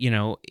 like, you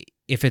know,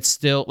 if it's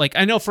still, like,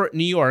 I know for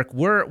New York,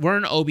 we're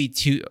an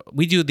OBD2,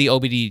 we do the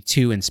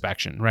OBD2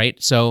 inspection, right?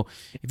 So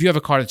if you have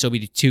a car that's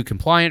OBD2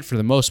 compliant, for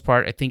the most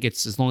part, I think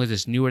it's as long as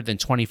it's newer than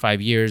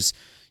 25 years,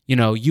 you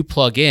know, you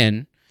plug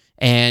in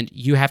and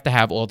you have to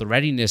have all the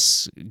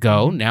readiness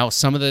go. Now,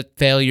 some of the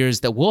failures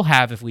that we'll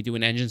have if we do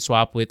an engine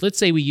swap with, let's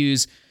say we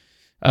use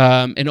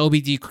an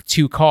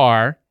OBD2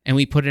 car and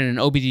we put in an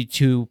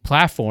OBD2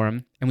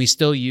 platform and we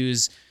still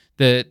use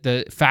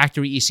the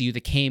factory ECU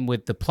that came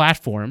with the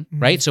platform,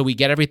 right? So we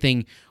get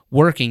everything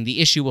working. The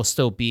issue will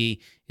still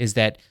be is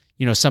that,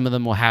 some of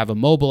them will have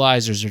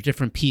immobilizers or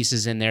different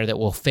pieces in there that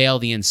will fail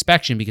the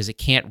inspection because it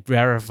can't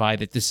verify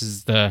that this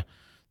is the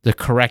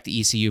correct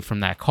ECU from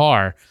that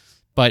car.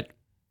 But,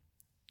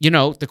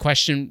 the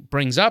question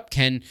brings up,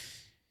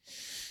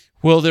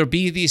 will there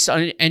be these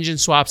engine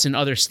swaps in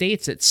other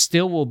states that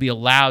still will be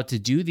allowed to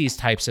do these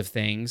types of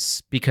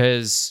things?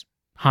 Because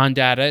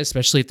Hondata,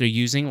 especially if they're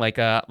using like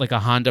a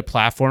Honda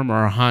platform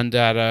or a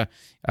Hondata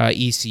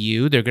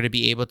ECU, they're going to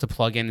be able to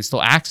plug in and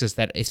still access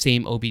that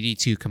same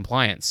OBD2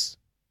 compliance.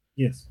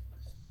 Yes.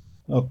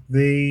 Look,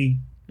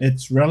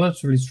 it's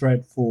relatively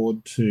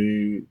straightforward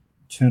to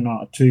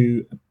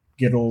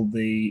get all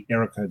the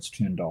error codes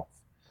turned off.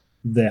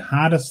 The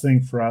hardest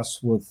thing for us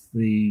with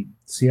the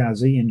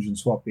CRZ engine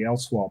swap, the L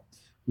swap,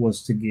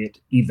 was to get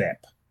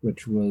evap,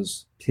 which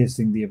was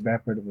testing the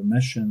evaporative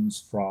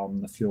emissions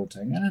from the fuel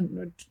tank.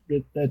 And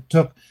it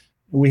took,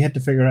 we had to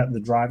figure out the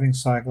driving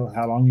cycle,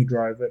 how long you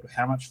drove it,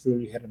 how much fuel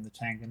you had in the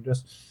tank, and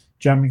just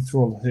jumping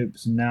through all the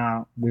hoops.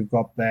 Now we've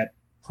got that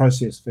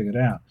process figured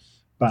out.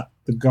 But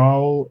the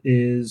goal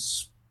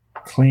is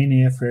clean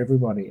air for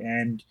everybody,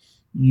 and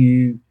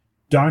you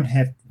don't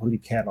have to pull your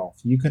cat off.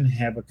 You can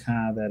have a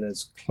car that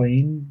is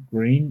clean,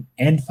 green,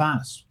 and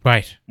fast.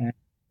 Right. And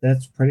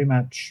that's pretty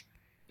much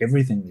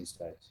everything these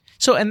days.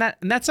 So, and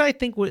that's, I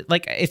think,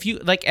 if you,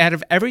 out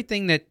of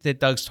everything that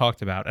Doug's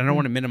talked about, I don't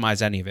want to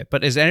minimize any of it,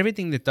 but as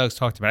everything that Doug's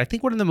talked about, I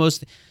think one of the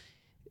most,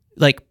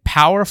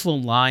 powerful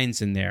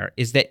lines in there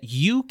is that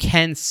you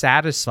can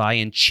satisfy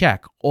and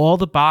check all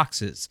the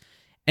boxes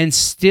and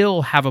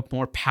still have a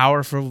more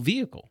powerful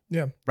vehicle.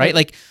 Yeah. Right?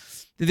 Like,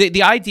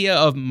 the idea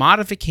of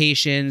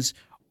modifications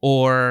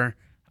or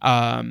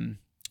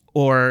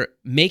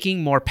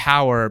making more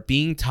power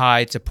being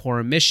tied to poor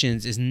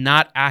emissions is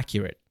not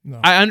accurate. No.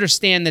 I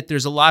understand that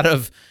there's a lot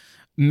of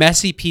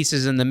messy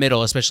pieces in the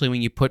middle, especially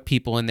when you put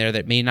people in there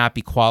that may not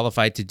be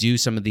qualified to do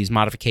some of these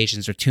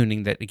modifications or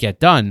tuning that get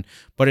done.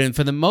 But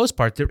for the most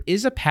part, there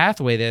is a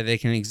pathway there that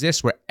can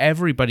exist where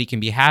everybody can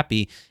be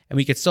happy and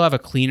we could still have a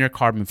cleaner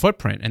carbon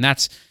footprint. And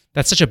that's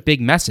such a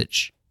big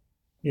message.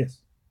 Yes.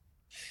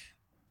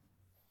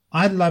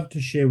 I'd love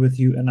to share with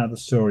you another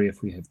story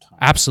if we have time.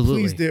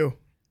 Absolutely. Please do.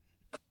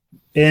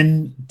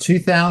 In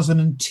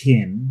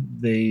 2010,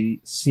 the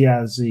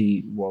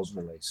CRZ was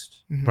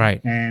released. Right.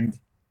 And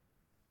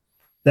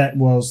that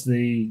was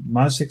the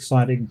most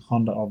exciting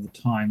Honda of the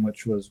time,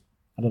 which was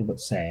a little bit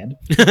sad.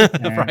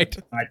 Right.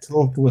 I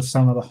talked with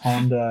some of the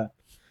Honda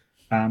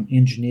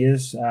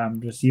engineers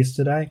just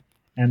yesterday,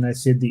 and they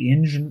said the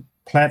engine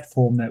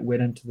platform that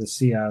went into the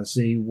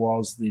CRZ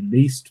was the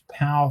least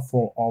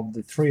powerful of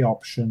the three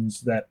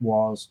options that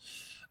was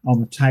on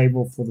the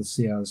table for the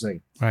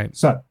CRZ. Right.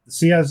 So the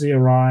CRZ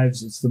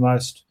arrives. It's the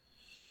most,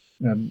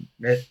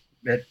 it's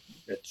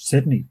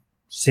certainly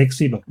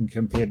sexy looking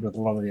compared with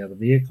a lot of the other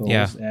vehicles.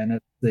 Yeah. And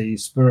it's the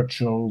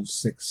spiritual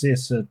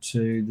successor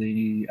to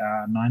the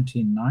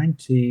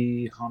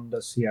 1990 Honda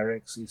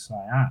CRX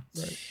SIR.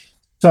 Right.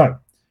 So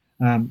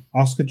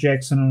Oscar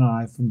Jackson and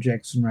I from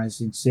Jackson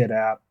Racing set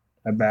out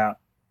about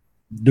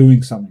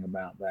doing something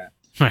about that.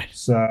 Right.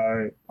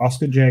 So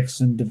Oscar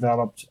Jackson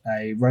developed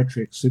a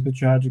Rotarex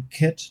supercharger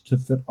kit to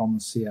fit on the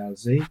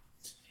CRZ,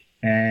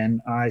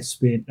 and I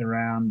spent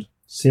around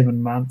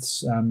 7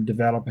 months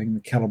developing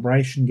the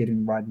calibration,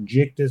 getting the right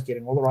injectors,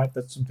 getting all the right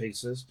bits and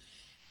pieces.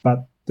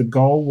 But the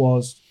goal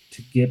was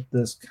to get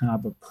this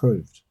carb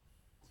approved,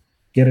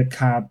 get a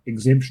carb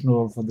exemption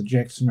order for the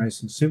Jackson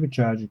Racing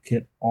supercharger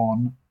kit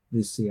on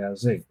the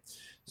CRZ.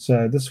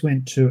 So this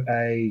went to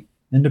a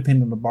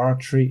independent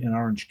laboratory in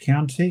Orange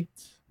County,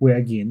 where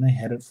again they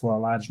had it for a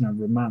large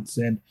number of months.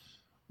 And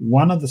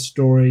one of the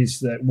stories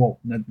that, well,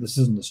 no, this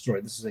isn't the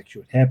story, this is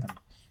actually what happened,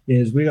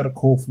 is we got a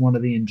call from one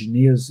of the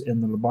engineers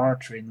in the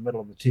laboratory in the middle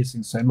of the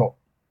testing saying, look,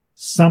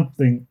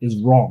 something is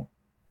wrong.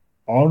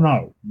 Oh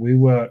no, we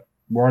were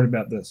worried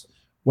about this.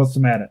 What's the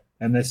matter?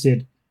 And they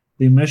said,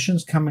 the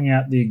emissions coming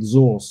out the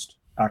exhaust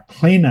are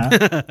cleaner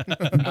than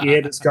the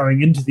air that's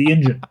going into the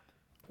engine.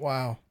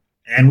 Wow.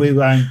 And we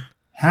were going,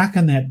 how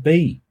can that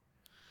be?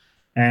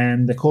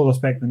 And they called us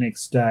back the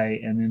next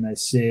day, and then they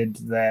said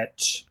that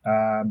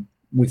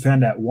we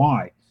found out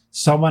why.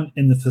 Someone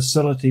in the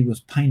facility was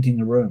painting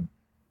the room.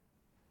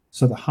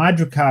 So the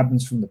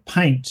hydrocarbons from the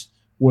paint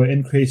were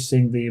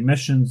increasing the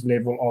emissions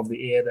level of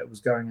the air that was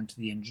going into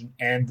the engine,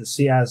 and the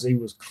CRZ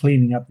was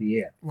cleaning up the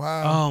air.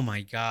 Wow. Oh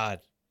my God.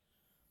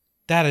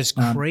 That is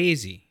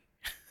crazy.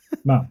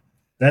 No,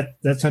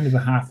 that's only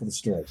the half of the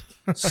story.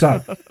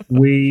 So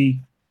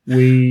we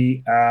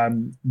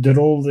ran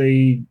all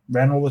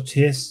the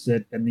tests.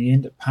 That in the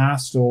end, it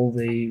passed all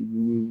the.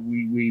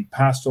 We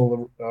passed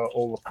all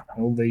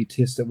the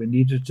tests that we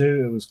needed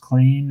to. It was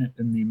clean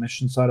in the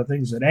emission side of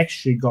things. It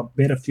actually got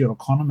better fuel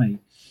economy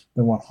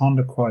than what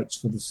Honda quotes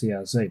for the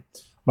CRZ,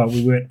 but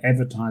we weren't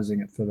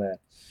advertising it for that.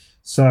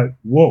 So,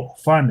 whoa!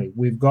 Finally,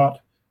 we've got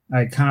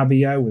a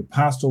carbo. We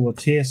passed all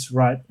the tests,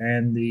 right,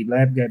 and the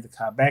lab gave the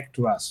car back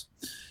to us.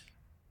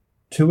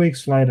 2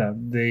 weeks later,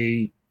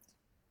 the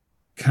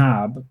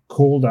carb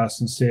called us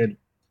and said,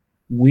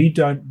 we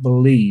don't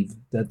believe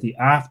that the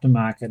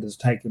aftermarket has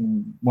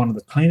taken one of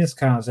the cleanest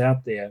cars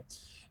out there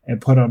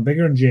and put on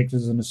bigger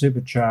injectors and a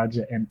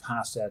supercharger and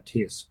passed our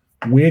tests.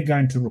 We're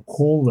going to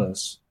recall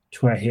this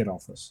to our head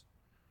office.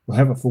 We'll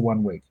have it for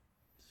 1 week.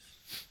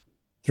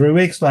 3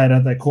 weeks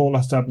later, they called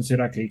us up and said,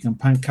 okay, you can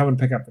come and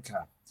pick up the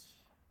car.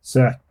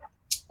 So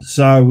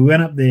we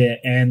went up there,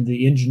 and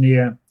the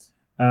engineer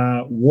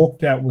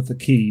walked out with the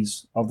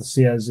keys of the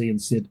CRZ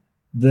and said,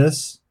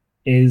 this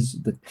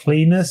is the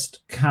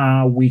cleanest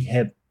car we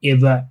have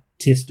ever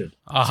tested.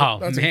 Oh,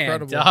 That's man,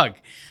 incredible. Doug.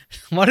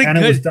 What a And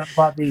good... it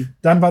was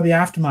done by the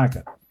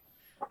aftermarket.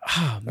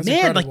 Oh, That's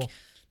man, incredible. like,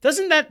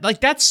 doesn't that,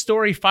 like, that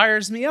story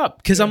fires me up?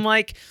 Because I'm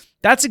like,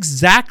 that's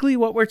exactly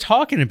what we're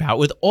talking about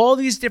with all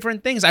these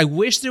different things. I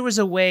wish there was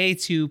a way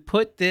to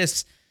put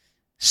this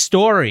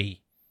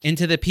story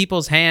into the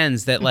people's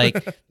hands that,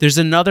 like, there's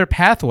another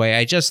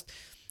pathway. It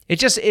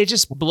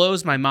just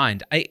blows my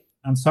mind.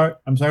 I'm sorry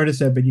to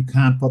say, but you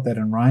can't put that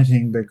in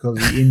writing because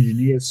the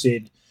engineer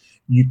said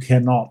you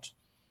cannot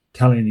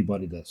tell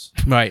anybody this.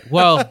 Right.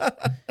 Well,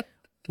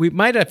 we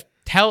might have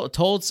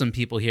told some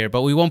people here,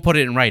 but we won't put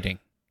it in writing.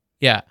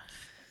 Yeah.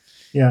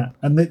 Yeah,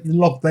 and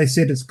look, they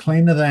said it's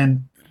cleaner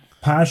than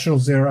partial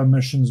zero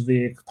emissions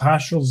vehicle,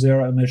 partial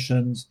zero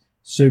emissions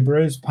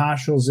Subarus,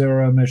 partial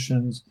zero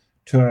emissions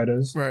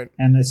Toyotas. Right.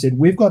 And they said,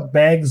 we've got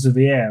bags of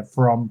air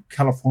from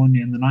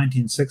California in the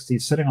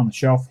 1960s sitting on the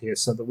shelf here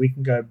so that we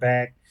can go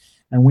back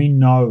and we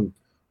know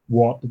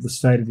what the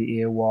state of the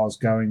air was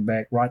going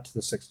back right to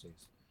the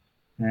 60s.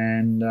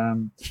 And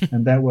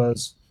that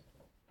was,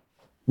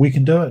 we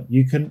can do it.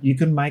 You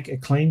can make a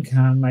clean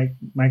car and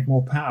make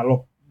more power.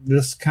 Look,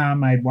 this car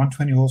made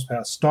 120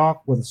 horsepower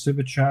stock with a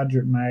supercharger.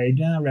 It made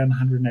around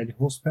 180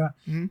 horsepower.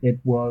 Mm-hmm. It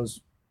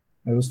was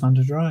fun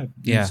to drive.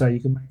 Yeah. And so you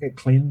can make it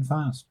clean and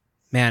fast.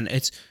 Man,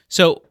 it's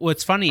so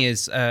what's funny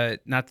is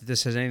not that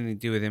this has anything to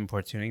do with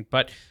import tuning,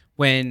 but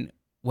when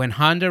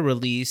Honda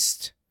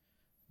released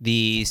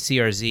the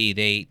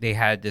CRZ, they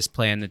had this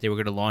plan that they were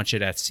going to launch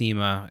it at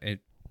SEMA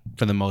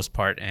for the most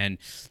part, and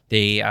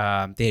they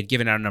had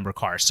given out a number of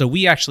cars. So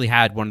we actually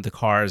had one of the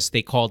cars.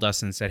 They called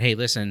us and said, "Hey,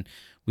 listen,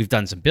 we've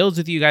done some builds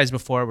with you guys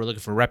before. We're looking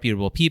for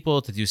reputable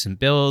people to do some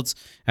builds.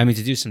 To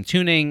do some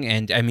tuning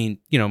and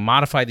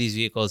modify these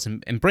vehicles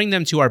and bring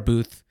them to our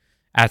booth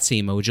at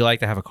SEMA. Would you like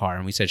to have a car?"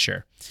 And we said,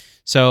 sure.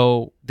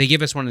 So they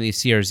give us one of these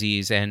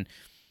CRZs, and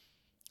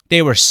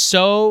they were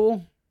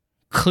so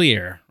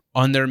clear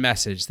on their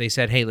message. They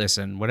said, hey,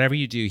 listen, whatever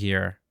you do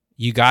here,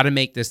 you got to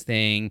make this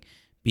thing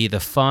be the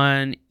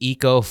fun,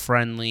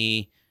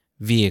 eco-friendly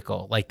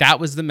vehicle. Like, that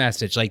was the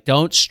message. Like,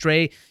 don't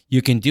stray.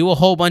 You can do a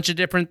whole bunch of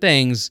different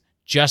things,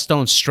 just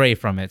don't stray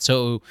from it.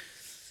 So,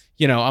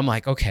 I'm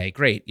like, okay,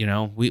 great.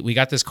 We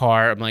got this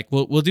car. I'm like,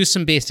 we'll do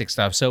some basic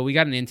stuff. So we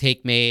got an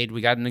intake made,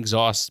 we got an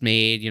exhaust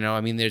made,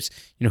 there's,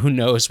 who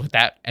knows what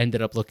that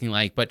ended up looking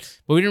like, but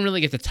we didn't really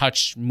get to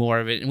touch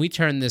more of it. And we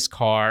turned this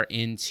car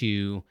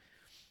into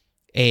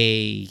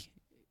an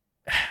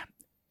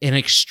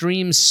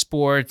extreme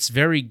sports,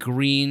 very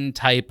green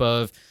type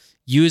of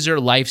user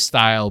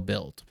lifestyle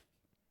build.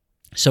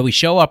 So we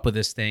show up with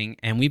this thing,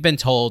 and we've been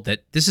told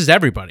that this is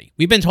everybody.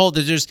 We've been told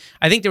that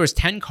I think there was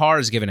 10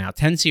 cars given out,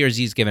 10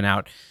 CRZs given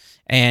out,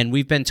 and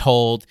we've been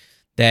told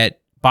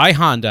that by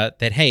Honda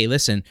that, hey,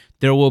 listen,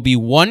 there will be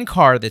one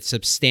car that's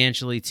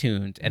substantially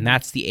tuned, and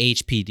that's the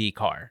HPD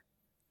car.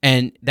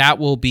 And that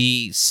will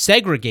be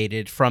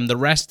segregated from the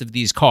rest of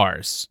these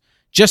cars.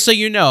 Just so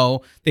you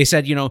know, they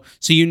said,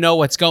 so you know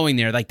what's going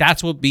there. Like,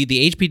 that's what will be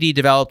the HPD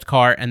developed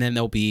car, and then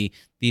there'll be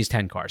these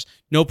 10 cars.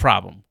 No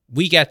problem.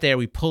 We get there,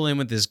 we pull in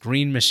with this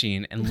green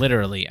machine, and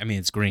literally,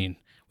 it's green.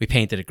 We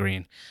painted it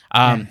green.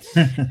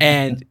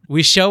 And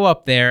we show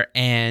up there,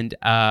 and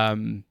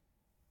the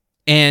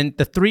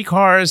three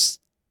cars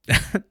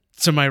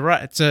to my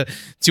right,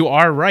 to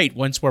our right,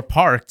 once we're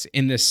parked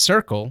in this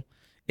circle,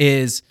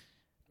 is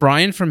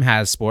Brian from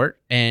Hasport,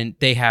 and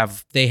they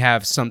have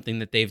something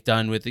that they've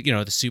done with the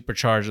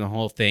supercharger and the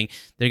whole thing.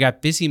 They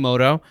got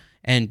Bisimoto,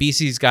 and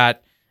BC's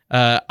got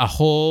a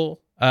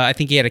whole. I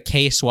think he had a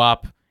K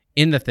swap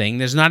in the thing.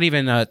 There's not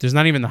even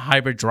the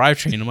hybrid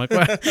drivetrain. I'm like,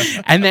 what?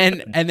 and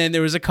then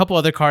there was a couple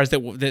other cars that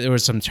there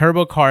was some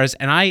turbo cars,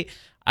 and I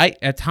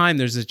at time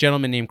there's this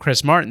gentleman named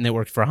Chris Martin that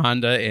worked for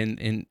Honda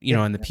in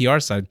on the PR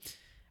side.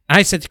 And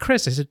I said to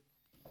Chris, I said,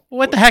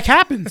 what the heck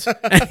happened?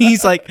 And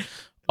he's like,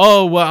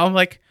 oh well. I'm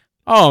like,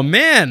 oh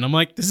man. I'm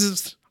like,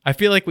 I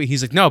feel like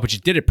he's like, no, but you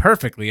did it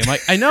perfectly. I'm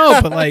like, I know,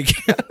 but like,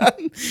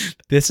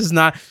 this is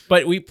not.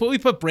 But we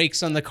put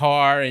brakes on the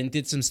car and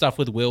did some stuff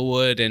with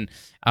Willwood, and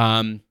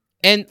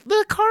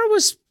the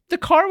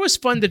car was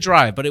fun to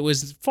drive, but it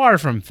was far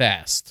from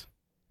fast.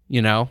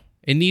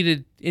 It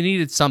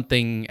needed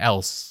something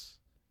else,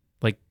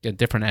 like a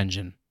different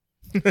engine.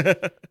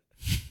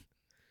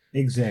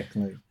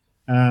 Exactly.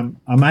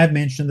 I may have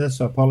mentioned this,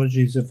 so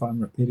apologies if I'm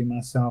repeating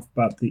myself,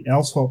 but the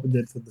L swap we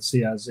did for the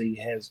CRZ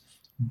has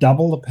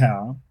double the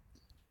power,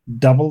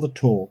 double the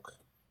torque,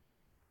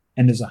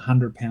 and is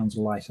 100 pounds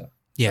lighter.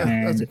 Yeah.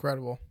 And That's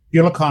incredible.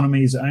 fuel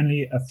economy is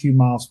only a few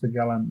miles per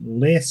gallon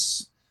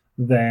less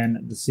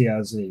than the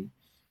CRZ.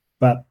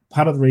 But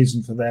part of the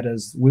reason for that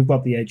is we've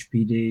got the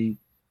HPD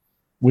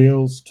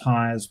wheels,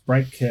 tires,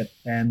 brake kit,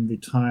 and the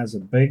tires are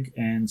big,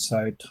 and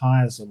so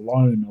tires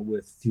alone are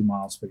worth a few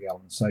miles per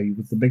gallon. So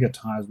with the bigger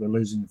tires, we're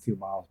losing a few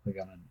miles per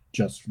gallon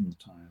just from the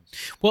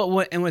tires.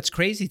 Well, and what's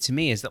crazy to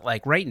me is that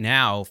like right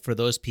now for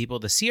those people,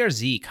 the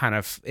CRZ kind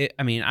of,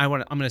 I'm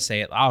going to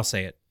say it. I'll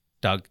say it,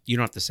 Doug. You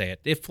don't have to say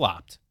it. It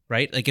flopped,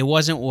 right? Like it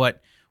wasn't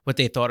what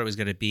they thought it was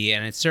going to be,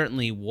 and it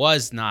certainly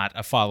was not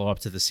a follow up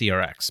to the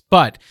CRX.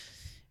 But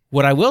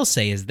what I will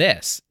say is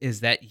this: is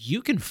that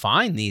you can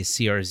find these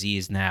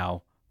CRZs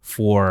now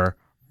for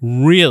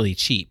really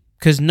cheap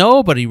because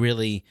nobody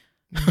really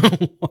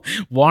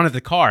wanted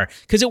the car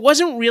because it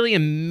wasn't really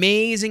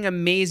amazing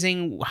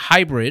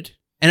hybrid,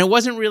 and it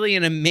wasn't really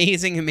an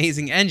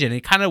amazing engine.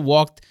 It kind of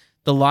walked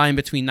the line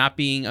between not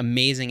being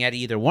amazing at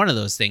either one of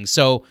those things.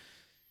 So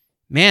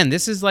man,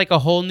 this is like a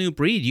whole new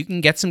breed. You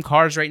can get some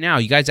cars right now.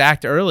 You guys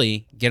act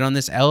early, get on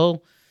this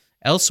L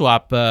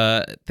swap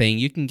thing.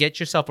 You can get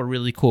yourself a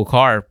really cool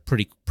car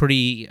pretty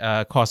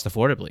cost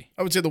affordably.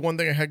 I would say the one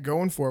thing I had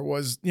going for it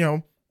was,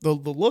 the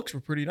looks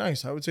were pretty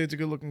nice. I would say it's a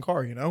good looking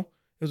car, It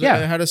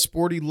had a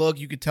sporty look.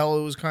 You could tell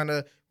it was kind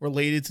of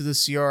related to the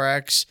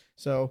CRX.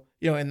 So,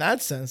 in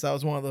that sense, that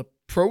was one of the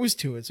pros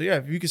to it. So, yeah,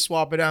 if you could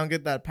swap it out and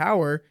get that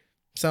power,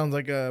 sounds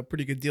like a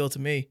pretty good deal to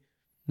me.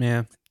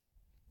 Yeah.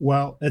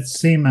 Well, at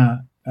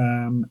SEMA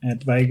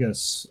at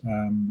Vegas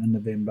in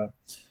November,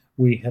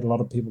 we had a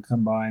lot of people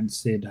come by and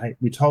said, hey,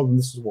 we told them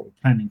this is what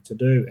we're planning to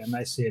do. And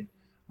they said,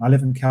 I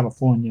live in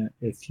California.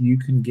 If you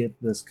can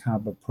get this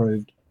carb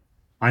approved,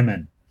 I'm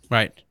in.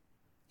 Right.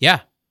 Yeah.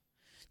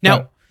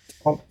 Now,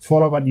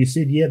 follow what you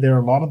said. Yeah, there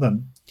are a lot of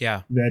them.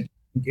 Yeah. That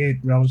you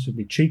get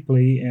relatively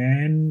cheaply,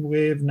 and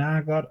we've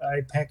now got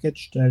a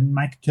package to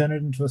turn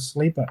it into a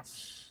sleeper.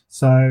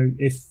 So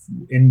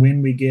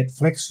when we get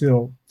flex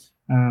fuel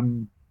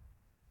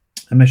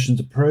emissions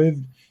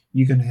approved,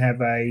 you can have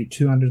a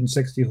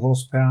 260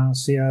 horsepower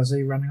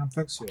CRZ running on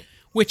flex fuel,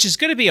 which is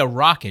going to be a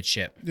rocket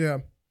ship. Yeah.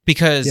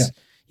 Because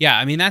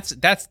I mean that's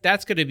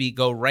going to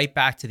go right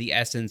back to the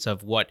essence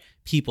of what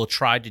people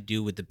tried to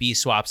do with the B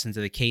swaps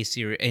into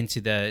the into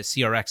the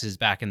CRXs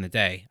back in the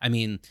day. I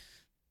mean,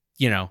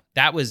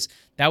 that was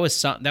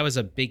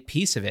a big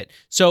piece of it.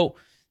 So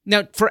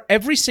now for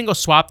every single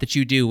swap that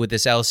you do with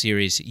this L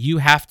series, you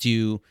have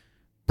to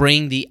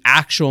bring the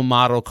actual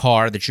model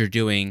car that you're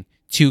doing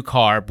to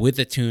carb with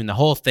the tune, the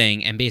whole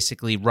thing, and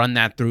basically run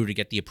that through to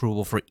get the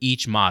approval for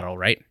each model,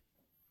 right?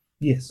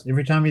 Yes.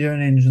 Every time you do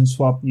an engine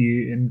swap,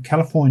 in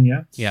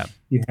California,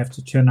 you have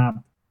to turn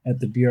up at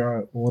the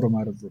Bureau of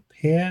Automotive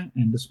Repair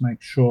and just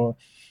make sure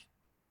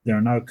there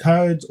are no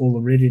codes, all the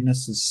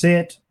readiness is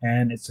set,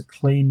 and it's a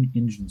clean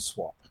engine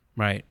swap.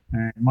 Right.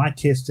 And my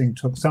testing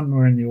took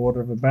somewhere in the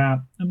order of about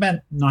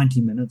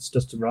 90 minutes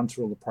just to run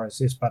through all the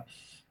process, but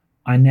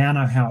I now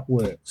know how it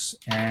works,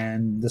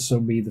 and this will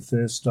be the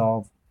first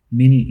of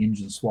many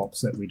engine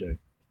swaps that we do.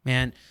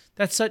 Man,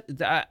 that's such.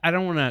 I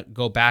don't want to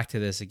go back to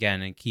this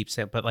again and keep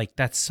saying, but like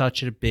that's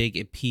such a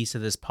big piece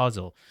of this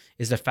puzzle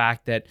is the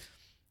fact that,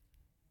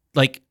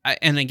 like,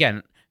 and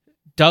again,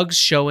 Doug's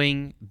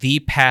showing the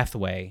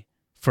pathway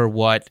for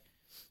what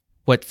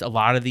a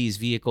lot of these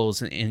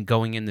vehicles in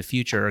going in the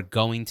future are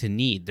going to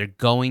need. They're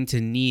going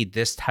to need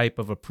this type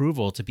of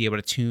approval to be able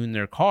to tune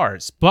their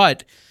cars.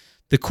 But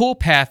the cool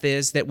path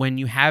is that when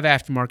you have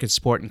aftermarket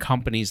support and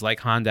companies like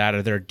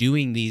Hondata that are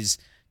doing these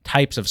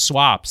types of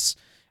swaps,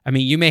 I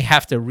mean, you may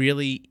have to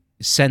really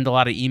send a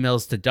lot of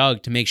emails to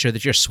Doug to make sure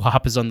that your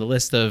swap is on the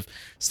list of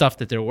stuff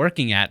that they're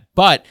working at.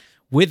 But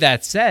with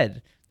that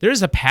said,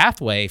 there's a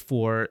pathway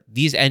for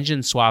these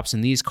engine swaps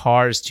and these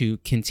cars to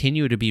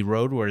continue to be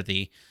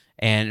roadworthy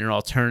and an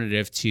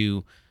alternative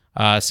to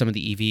some of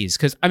the EVs.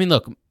 Because, I mean,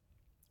 look,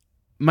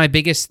 my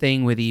biggest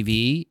thing with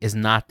EV is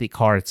not the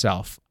car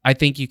itself. I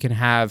think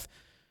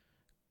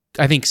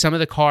some of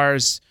the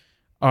cars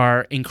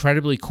are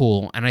incredibly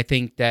cool, and I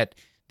think that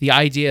the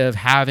idea of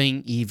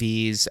having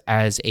EVs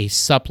as a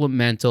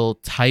supplemental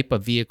type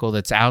of vehicle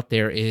that's out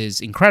there is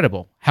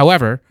incredible.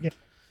 However,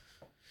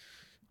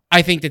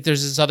 I think that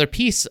there's this other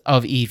piece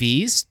of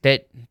EVs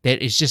that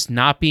is just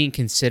not being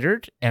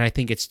considered, and I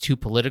think it's too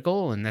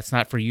political, and that's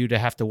not for you to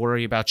have to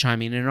worry about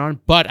chiming in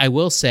on. But I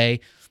will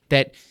say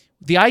that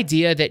the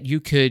idea that you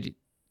could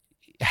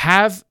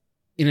have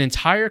an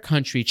entire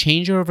country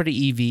change over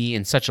to EV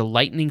in such a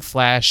lightning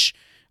flash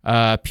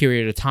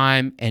period of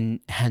time and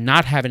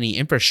not have any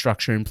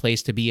infrastructure in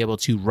place to be able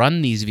to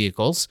run these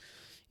vehicles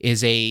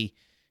is a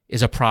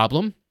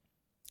problem.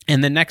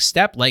 And the next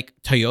step, like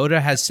Toyota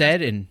has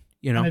said, and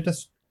Can I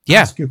just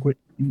ask you a quick?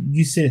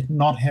 You said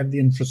not have the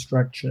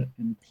infrastructure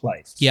in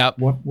place. Yeah.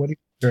 What are you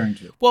referring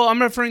to? Well,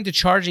 I'm referring to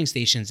charging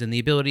stations and the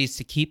abilities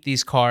to keep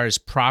these cars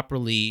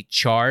properly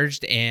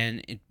charged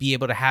and be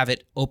able to have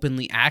it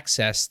openly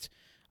accessed,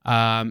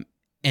 and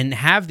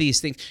have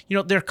these things.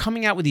 They're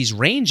coming out with these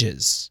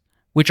ranges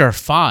which are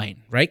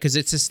fine, right? Because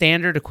it's a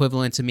standard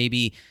equivalent to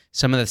maybe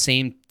some of the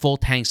same full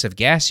tanks of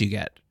gas you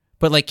get.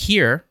 But like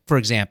here, for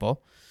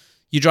example,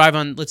 you drive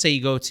on, let's say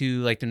you go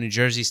to like the New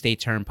Jersey State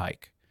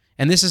Turnpike,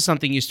 and this is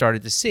something you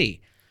started to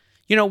see.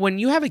 You know, when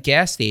you have a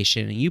gas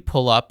station and you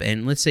pull up,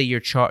 and let's say you're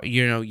going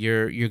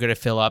to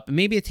fill up, and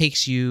maybe it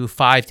takes you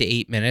 5 to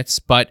 8 minutes,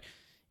 but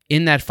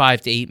in that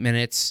 5 to 8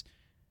 minutes,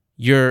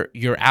 you're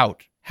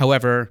out.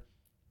 However,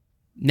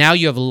 now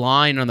you have a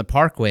line on the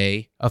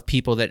parkway of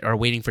people that are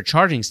waiting for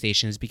charging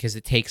stations because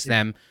it takes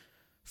them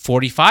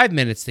 45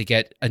 minutes to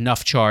get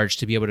enough charge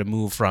to be able to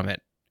move from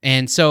it.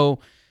 And so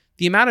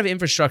the amount of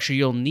infrastructure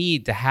you'll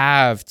need to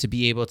have to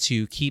be able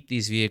to keep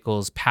these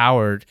vehicles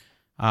powered,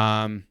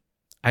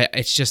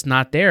 it's just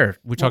not there.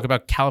 We talk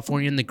about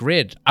California and the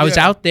grid. I was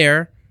out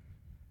there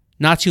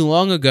not too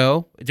long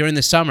ago during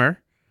the summer,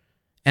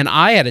 and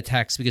I had a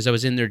text because I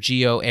was in their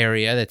geo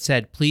area that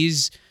said,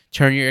 please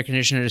turn your air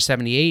conditioner to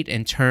 78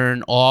 and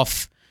turn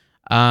off,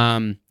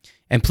 and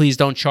please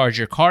don't charge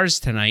your cars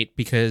tonight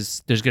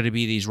because there's going to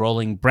be these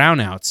rolling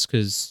brownouts.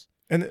 Because,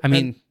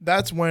 and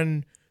that's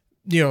when,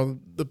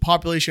 the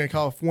population of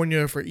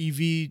California for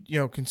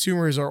EV,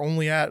 consumers are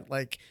only at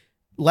like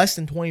less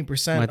than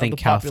 20%. I think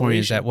California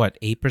is at what,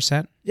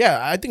 8%? Yeah,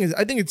 I think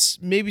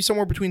it's maybe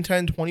somewhere between 10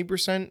 and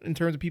 20% in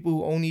terms of people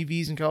who own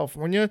EVs in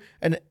California.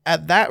 And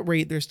at that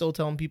rate, they're still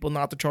telling people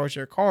not to charge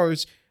their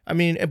cars. I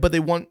mean, but they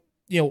want,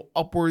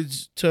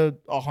 upwards to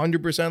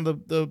 100%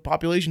 of the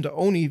population to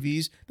own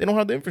EVs. They don't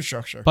have the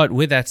infrastructure. But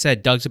with that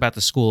said, Doug's about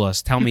to school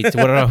us. Tell me,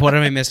 what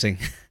am I missing?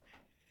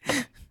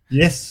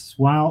 Yes,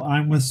 well,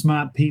 I'm with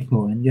smart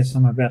people, and yes,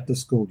 I'm about to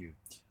school you.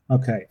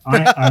 Okay,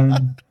 I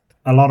own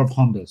a lot of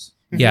Hondas.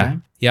 Okay?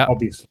 Yeah.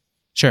 Obviously.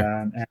 Sure.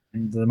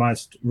 And the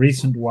most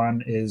recent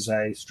one is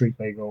a street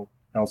legal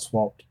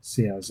L-swapped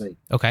CRZ.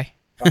 Okay.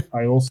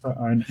 I also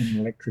own an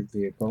electric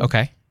vehicle.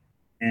 Okay.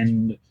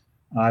 And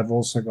I've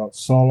also got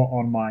solar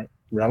on my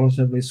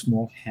relatively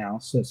small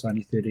house. It's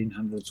only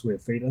 1,300 square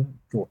feet, or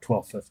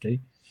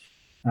 1,250.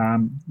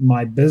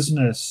 My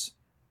business,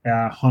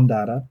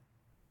 Hondata,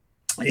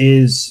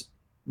 is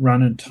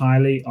run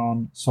entirely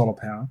on solar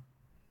power.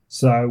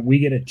 So we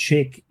get a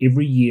check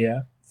every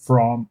year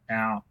from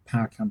our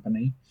power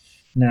company.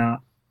 Now,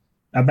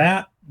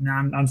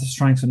 I'm just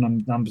throwing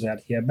some numbers out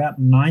here. About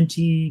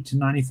 90 to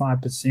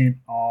 95%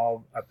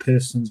 of a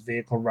person's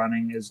vehicle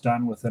running is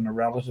done within a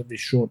relatively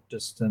short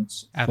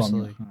distance from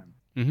your home.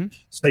 Mm-hmm.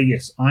 So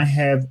yes, I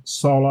have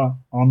solar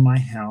on my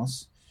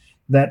house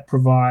that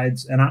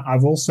provides, and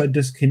I've also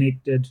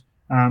disconnected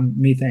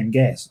methane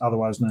gas,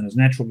 otherwise known as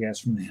natural gas,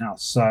 from the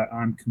house. So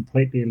I'm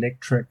completely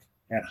electric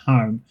at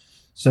home.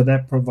 So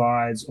that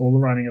provides all the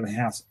running of the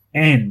house,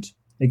 and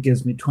it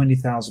gives me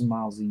 20,000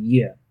 miles a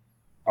year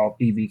of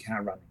EV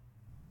car running.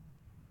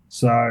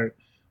 So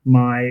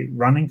my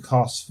running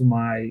costs for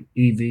my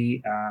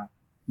EV are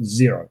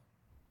zero.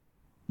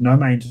 No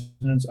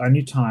maintenance,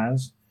 only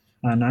tires,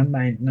 no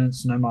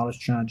maintenance, no mileage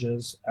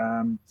charges.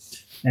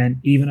 And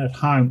even at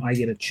home, I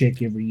get a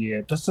check every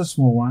year, just a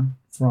small one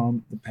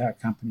from the power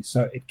company.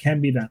 So it can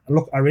be done.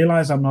 Look, I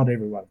realize I'm not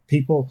everyone.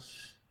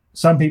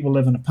 Some people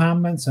live in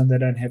apartments and they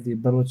don't have the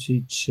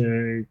ability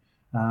to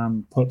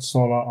put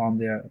solar on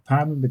their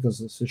apartment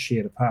because it's a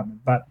shared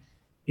apartment. But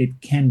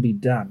it can be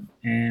done.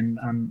 And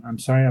I'm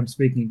sorry I'm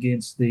speaking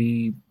against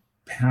the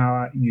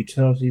power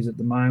utilities at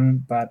the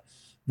moment, but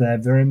they're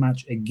very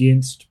much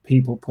against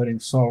people putting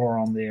solar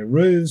on their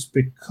roofs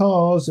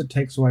because it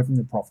takes away from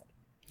their profit.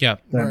 Yeah.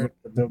 They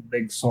build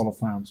big solar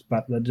farms,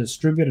 but the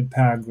distributed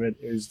power grid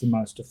is the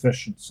most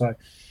efficient. So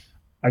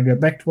I go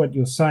back to what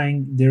you're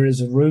saying. There is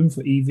a room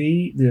for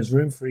EV, there's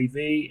room for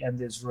EV, and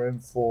there's room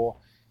for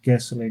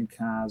gasoline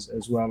cars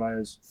as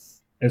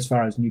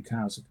far as new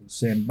cars are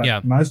concerned.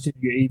 But most of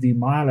your EV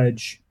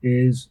mileage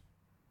is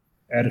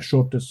at a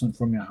short distance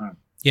from your home,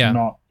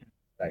 not in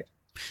the state.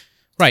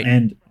 Right.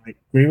 And I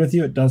agree with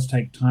you. It does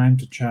take time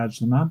to charge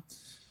them up.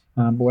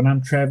 But when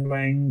I'm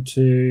traveling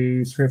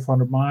to 300 or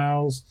 400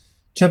 miles,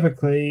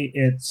 typically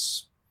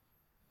it's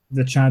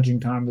the charging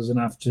time is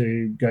enough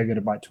to go get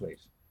a bite to eat.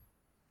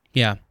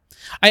 Yeah.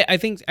 I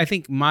think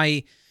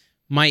my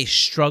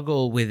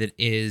struggle with it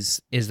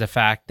is the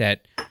fact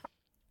that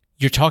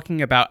you're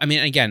talking about, I mean,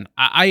 again,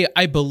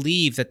 I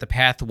believe that the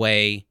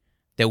pathway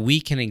that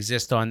we can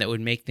exist on that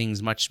would make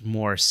things much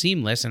more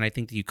seamless, and I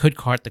think that you could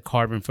cut the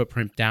carbon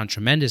footprint down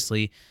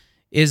tremendously,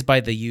 is by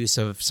the use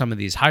of some of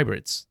these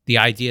hybrids. The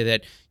idea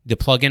that the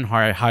plug-in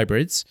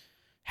hybrids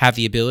have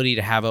the ability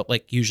to have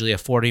usually a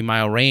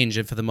 40-mile range,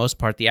 and for the most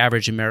part, the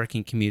average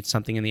American commutes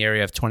something in the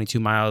area of 22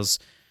 miles,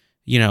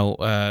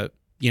 to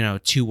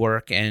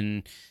work,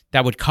 and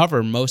that would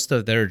cover most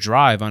of their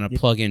drive on a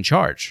plug-in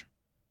charge.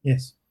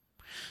 Yes.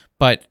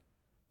 But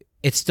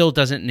it still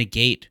doesn't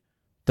negate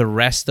the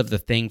rest of the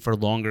thing for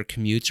longer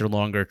commutes or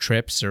longer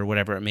trips or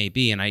whatever it may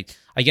be. And I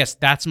guess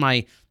that's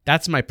my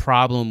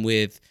problem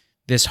with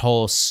this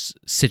whole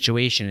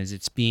situation, is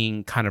it's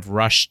being kind of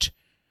rushed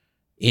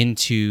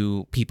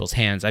into people's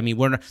hands. I mean,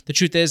 the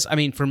truth is, I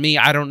mean, for me,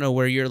 I don't know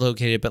where you're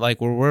located, but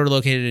like where we're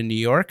located in New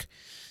York,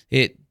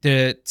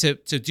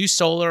 To do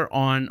solar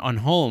on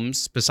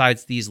homes,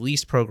 besides these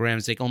lease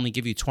programs, they can only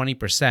give you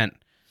 20%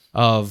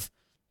 of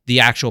the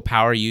actual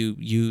power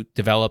you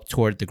develop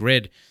toward the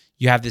grid.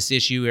 You have this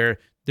issue where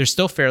they're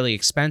still fairly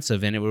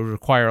expensive, and it would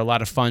require a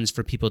lot of funds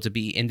for people to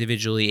be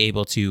individually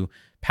able to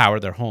power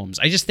their homes.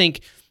 I just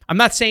think, I'm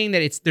not saying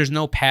that there's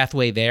no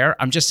pathway there.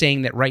 I'm just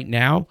saying that right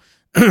now,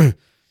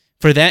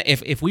 for that,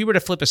 if we were to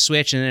flip a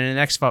switch and in the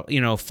next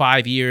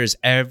 5 years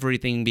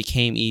everything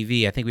became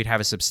EV, I think we'd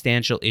have a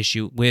substantial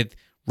issue with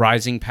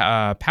rising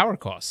power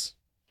costs.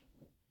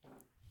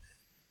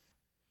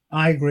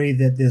 I agree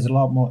that there's a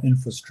lot more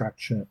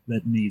infrastructure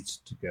that needs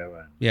to go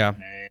in. Yeah.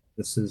 And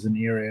this is an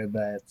area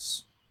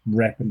that's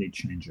rapidly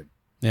changing.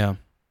 Yeah.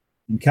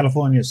 And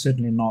California is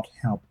certainly not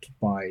helped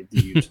by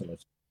the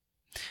utility.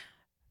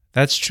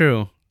 That's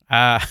true.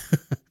 I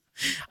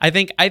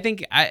think,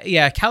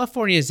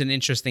 California is an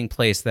interesting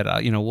place that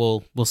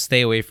we'll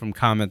stay away from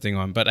commenting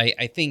on. But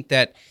I think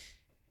that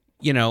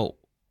the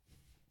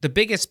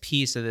biggest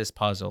piece of this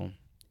puzzle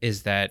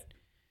is that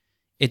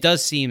it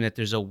does seem that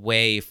there's a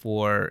way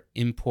for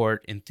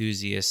import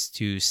enthusiasts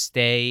to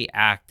stay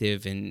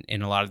active in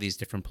a lot of these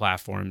different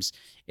platforms.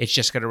 It's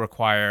just going to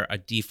require a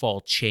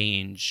default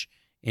change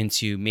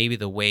into maybe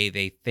the way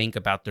they think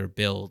about their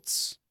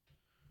builds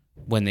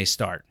when they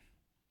start.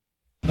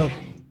 Look,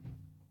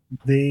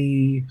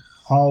 the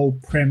whole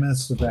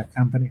premise of our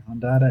company,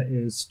 Hondata,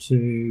 is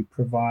to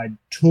provide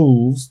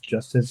tools,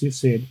 just as you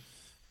said,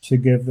 to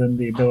give them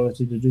the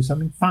ability to do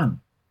something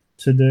fun,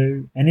 to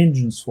do an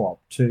engine swap,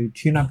 to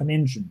tune up an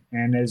engine.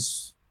 And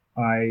as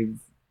I've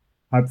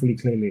hopefully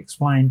clearly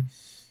explained,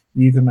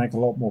 you can make a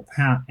lot more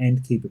power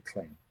and keep it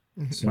clean.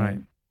 So, right.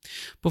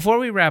 Before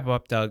we wrap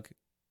up, Doug,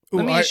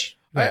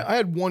 I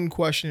had one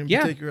question in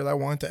particular that I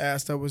wanted to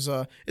ask. That was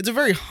it's a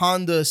very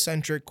Honda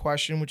centric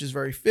question, which is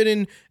very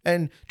fitting.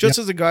 And just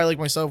as a guy like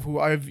myself, who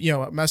I've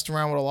messed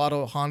around with a lot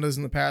of Hondas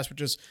in the past,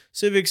 which is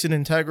Civics and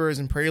Integras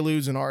and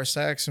Preludes and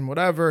RSX and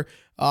whatever,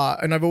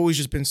 and I've always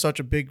just been such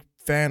a big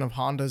fan of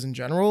Hondas in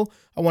general.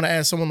 I want to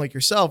ask someone like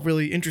yourself,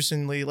 really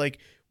interestingly, like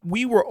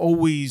we were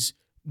always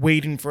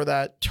waiting for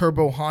that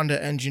turbo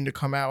Honda engine to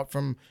come out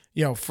from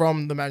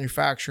the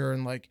manufacturer,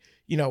 and like.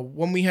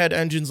 When we had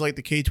engines like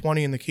the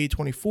K20 and the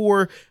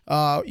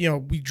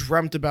K24, we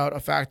dreamt about a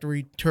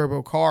factory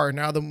turbo car. And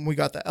now that when we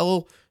got the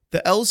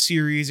L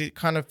series, it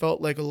kind of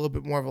felt like a little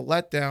bit more of a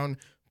letdown.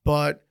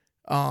 But,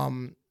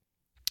 some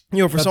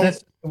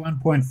that's the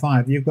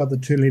 1.5. You've got the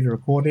 2-liter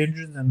Accord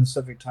engines and the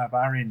Civic Type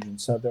R engine.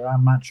 So there are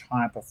much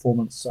higher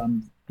performance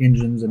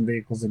engines and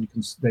vehicles that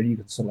you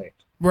can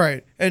select.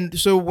 Right. And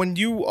so when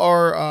you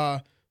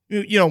are,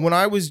 when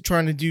I was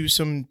trying to do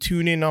some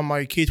tuning on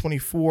my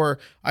K24,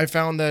 I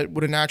found that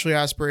with a naturally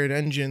aspirated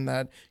engine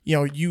that,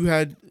 you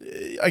had,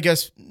 I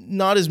guess,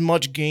 not as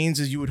much gains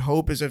as you would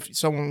hope as if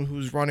someone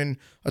who's running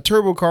a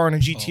turbo car in a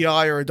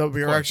GTI or a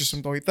WRX or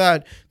something like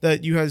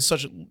that you had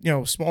such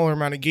a, smaller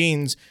amount of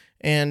gains.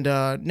 And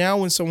now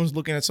when someone's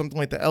looking at something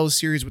like the L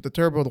series with the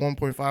turbo, the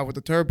 1.5 with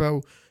the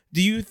turbo,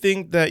 do you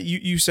think that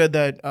you said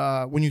that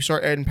when you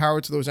start adding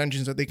power to those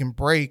engines that they can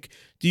break,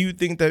 do you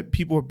think that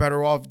people are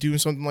better off doing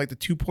something like the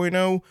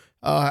 2.0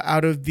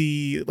 out of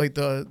the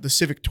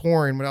Civic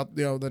Touring without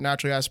the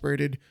naturally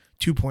aspirated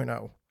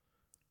 2.0?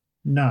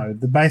 No,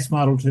 the base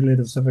model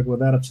 2-liter Civic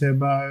without a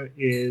turbo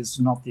is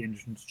not the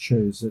engine to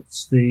choose.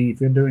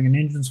 If you're doing an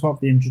engine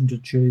swap, the engine to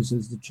choose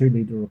is the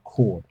 2-liter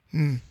Accord.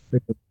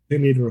 Because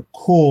 2-liter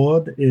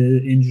Accord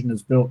engine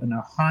is built in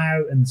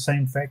Ohio in the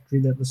same factory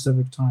that the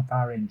Civic Type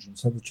R engine.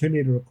 So the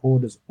 2-liter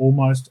Accord is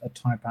almost a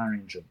Type R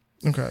engine.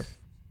 Okay.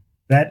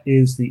 That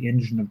is the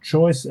engine of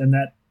choice, and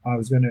that I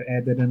was going to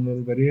add that in a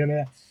little bit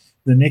earlier.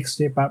 The next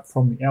step up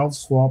from the L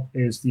swap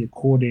is the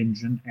Accord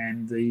engine,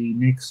 and the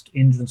next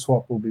engine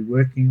swap we'll be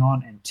working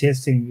on and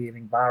testing and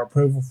getting bar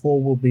approval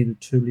for will be the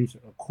 2-liter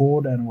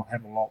Accord, and we'll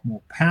have a lot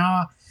more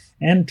power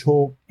and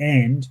torque,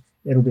 and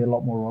it'll be a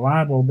lot more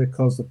reliable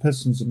because the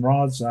pistons and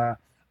rods are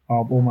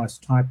of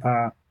almost Type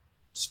R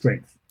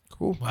strength.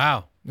 Cool.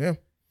 Wow. Yeah.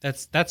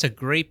 That's a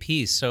great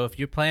piece. So if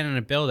you're planning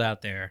a build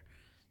out there,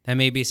 that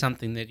may be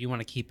something that you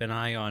want to keep an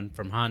eye on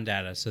from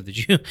Hondata so that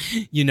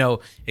you know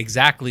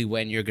exactly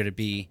when you're going to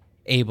be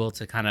able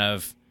to kind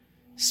of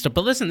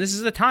but listen, this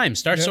is the time.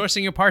 Start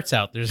sourcing your parts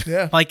out. There's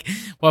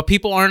while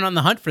people aren't on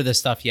the hunt for this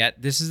stuff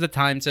yet, this is the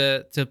time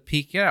to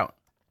peek out.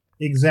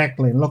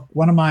 Exactly. Look,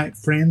 one of my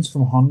friends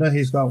from Honda,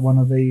 he's got one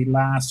of the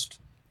last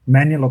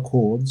manual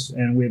Accords,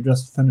 and we've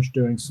just finished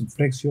doing some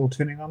flex fuel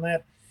tuning on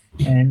that,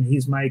 and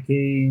he's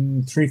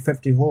making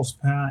 350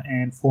 horsepower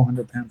and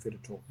 400 pound-feet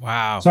of torque.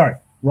 Wow. Sorry,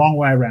 wrong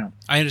way around.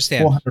 I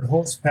understand. 400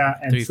 horsepower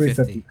and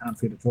 350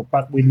 pound-feet of torque,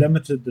 but we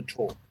limited the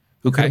torque.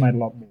 We could have made a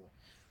lot more.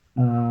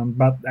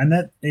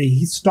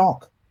 He's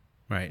stock.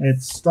 Right.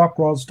 It's stock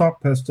rod,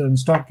 stock piston,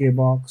 stock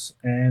gearbox,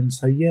 and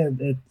so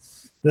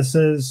this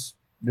is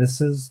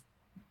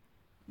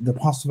the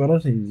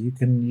possibilities. You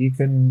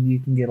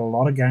can get a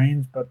lot of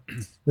gains, but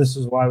this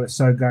is why we're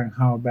so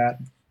gung-ho about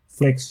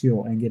flex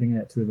fuel and getting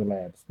that through the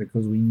labs,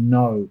 because we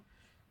know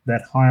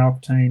that high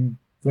octane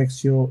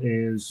flex fuel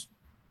is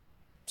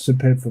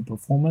superb for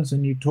performance.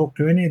 And you talk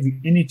to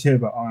any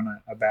turbo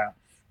owner about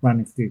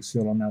running fixed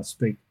fuel, and they'll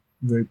speak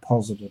very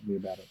positively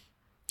about it.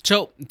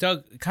 So,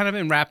 Doug, kind of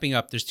in wrapping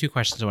up, there's two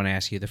questions I want to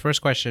ask you. The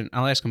first question,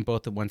 I'll ask them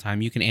both at one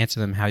time. You can answer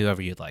them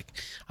however you'd like.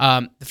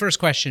 The first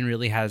question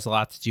really has a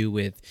lot to do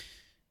with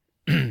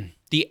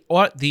the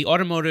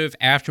automotive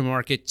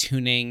aftermarket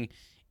tuning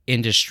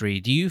industry.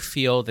 Do you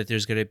feel that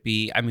there's going to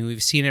be, I mean,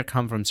 we've seen it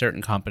come from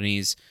certain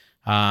companies.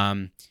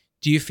 Do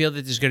you feel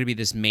that there's going to be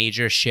this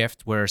major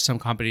shift where some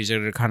companies are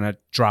going to kind of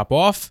drop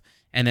off,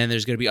 and then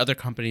there's going to be other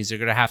companies that are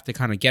going to have to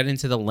kind of get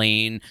into the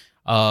lane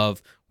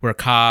of where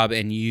Cobb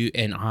and you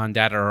and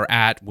Hondata are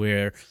at,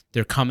 where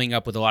they're coming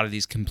up with a lot of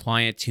these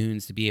compliant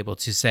tunes to be able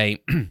to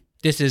say,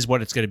 this is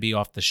what it's going to be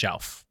off the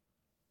shelf?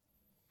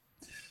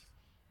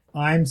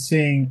 I'm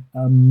seeing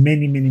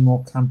many, many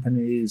more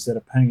companies that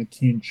are paying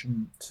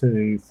attention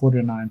to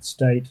 49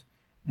 state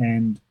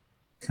and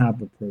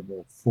carb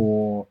approval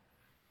for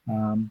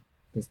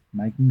just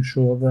making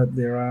sure that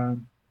there are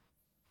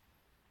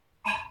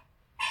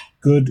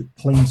good,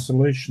 clean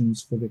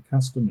solutions for their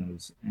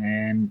customers.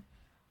 And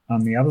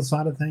on the other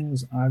side of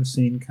things, I've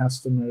seen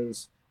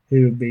customers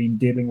who have been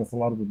dealing with a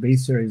lot of the B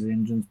series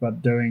engines,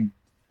 but doing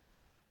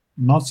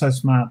not so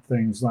smart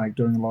things like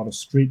doing a lot of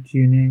street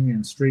tuning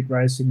and street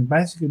racing, and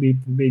basically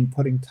been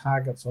putting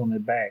targets on their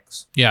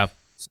backs. Yeah.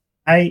 So,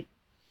 hey,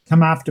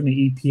 come after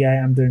me,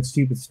 EPA, I'm doing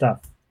stupid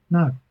stuff.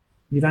 No,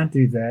 you don't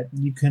do that.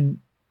 You can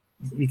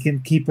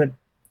keep it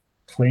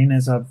clean,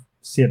 as I've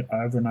said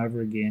over and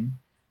over again.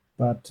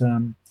 But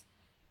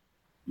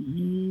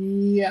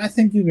yeah, I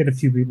think you get a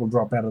few people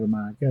drop out of the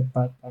market,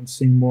 but I'm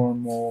seeing more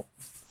and more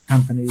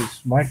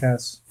companies like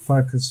us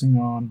focusing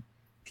on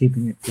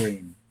keeping it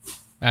green.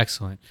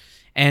 Excellent.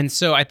 And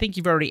so I think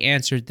you've already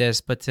answered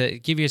this, but to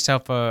give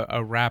yourself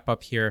a wrap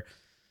up here.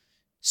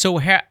 So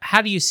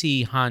how do you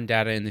see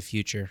Hondata in the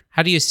future?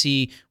 How do you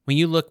see when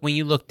you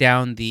look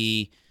down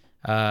the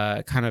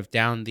kind of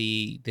down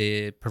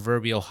the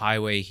proverbial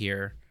highway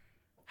here?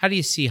 How do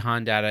you see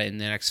Hondata in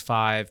the next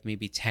 5,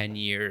 maybe 10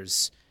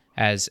 years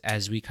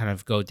as we kind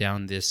of go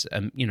down this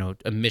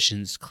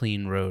emissions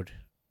clean road?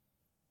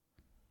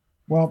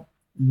 Well,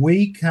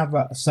 we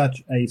cover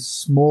such a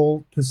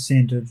small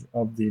percentage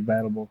of the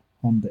available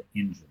Honda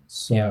engines.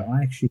 So Yeah.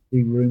 I actually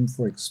see room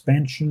for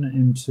expansion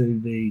into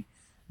the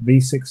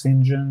V6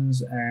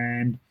 engines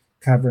and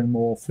covering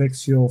more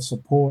flex fuel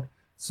support.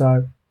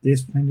 So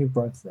there's plenty of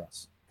growth for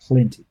us.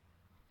 Plenty.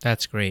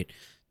 That's great.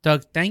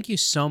 Doug, thank you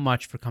so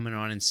much for coming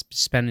on and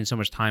spending so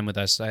much time with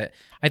us. I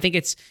think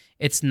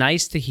it's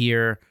nice to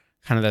hear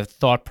kind of the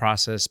thought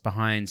process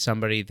behind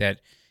somebody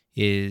that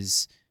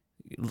is,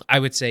 I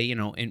would say,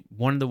 in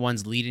one of the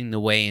ones leading the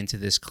way into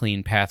this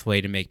clean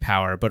pathway to make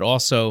power, but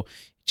also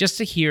just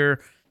to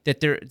hear that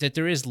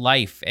there is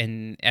life,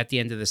 and at the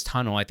end of this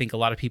tunnel. I think a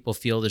lot of people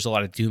feel there's a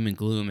lot of doom and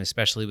gloom,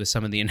 especially with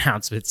some of the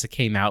announcements that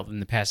came out in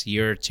the past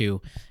year or two,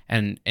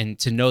 and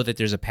to know that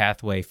there's a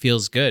pathway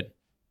feels good.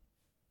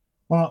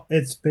 Well,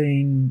 it's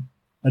been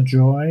a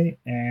joy,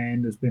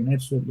 and it's been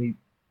absolutely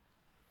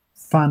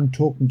fun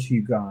talking to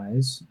you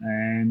guys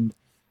and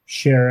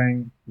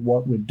sharing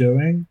what we're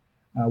doing,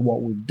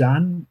 what we've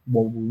done,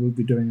 what we will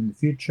be doing in the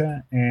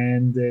future.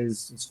 And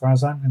as far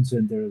as I'm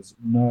concerned, there is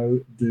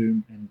no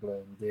doom and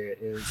gloom. There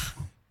is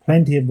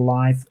plenty of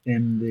life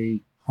in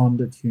the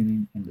Honda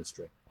tuning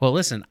industry. Well,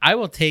 listen, I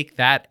will take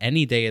that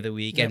any day of the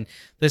week. Yep. And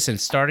listen,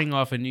 starting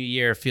off a new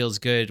year feels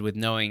good with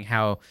knowing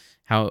how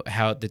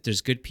that there's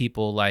good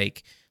people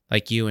like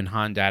you and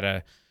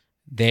Hondata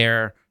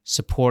there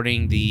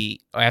supporting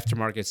the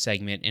aftermarket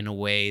segment in a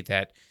way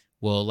that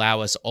will allow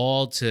us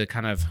all to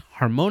kind of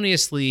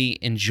harmoniously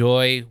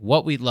enjoy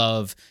what we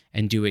love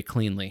and do it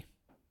cleanly.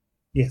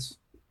 Yes.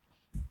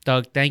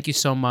 Doug, thank you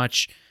so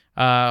much.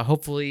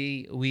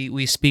 Hopefully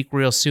we speak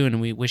real soon,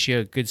 and we wish you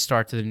a good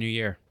start to the new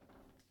year.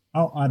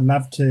 Oh, I'd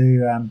love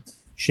to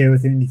share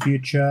with you in the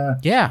future.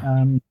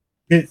 Yeah.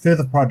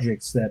 Further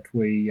projects that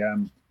we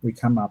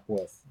come up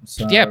with.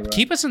 So yeah,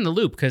 keep us in the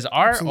loop, because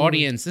our Absolutely.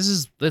 audience, this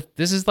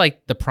is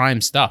like the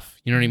prime stuff.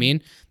 You know what I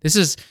mean? This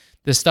is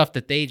the stuff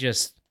that they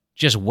just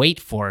wait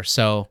for.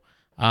 So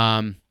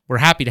we're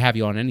happy to have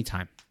you on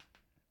anytime.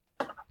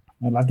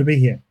 I'd love to be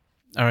here.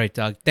 All right,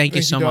 Doug. Thank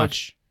you so Doug.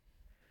 much.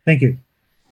 Thank you.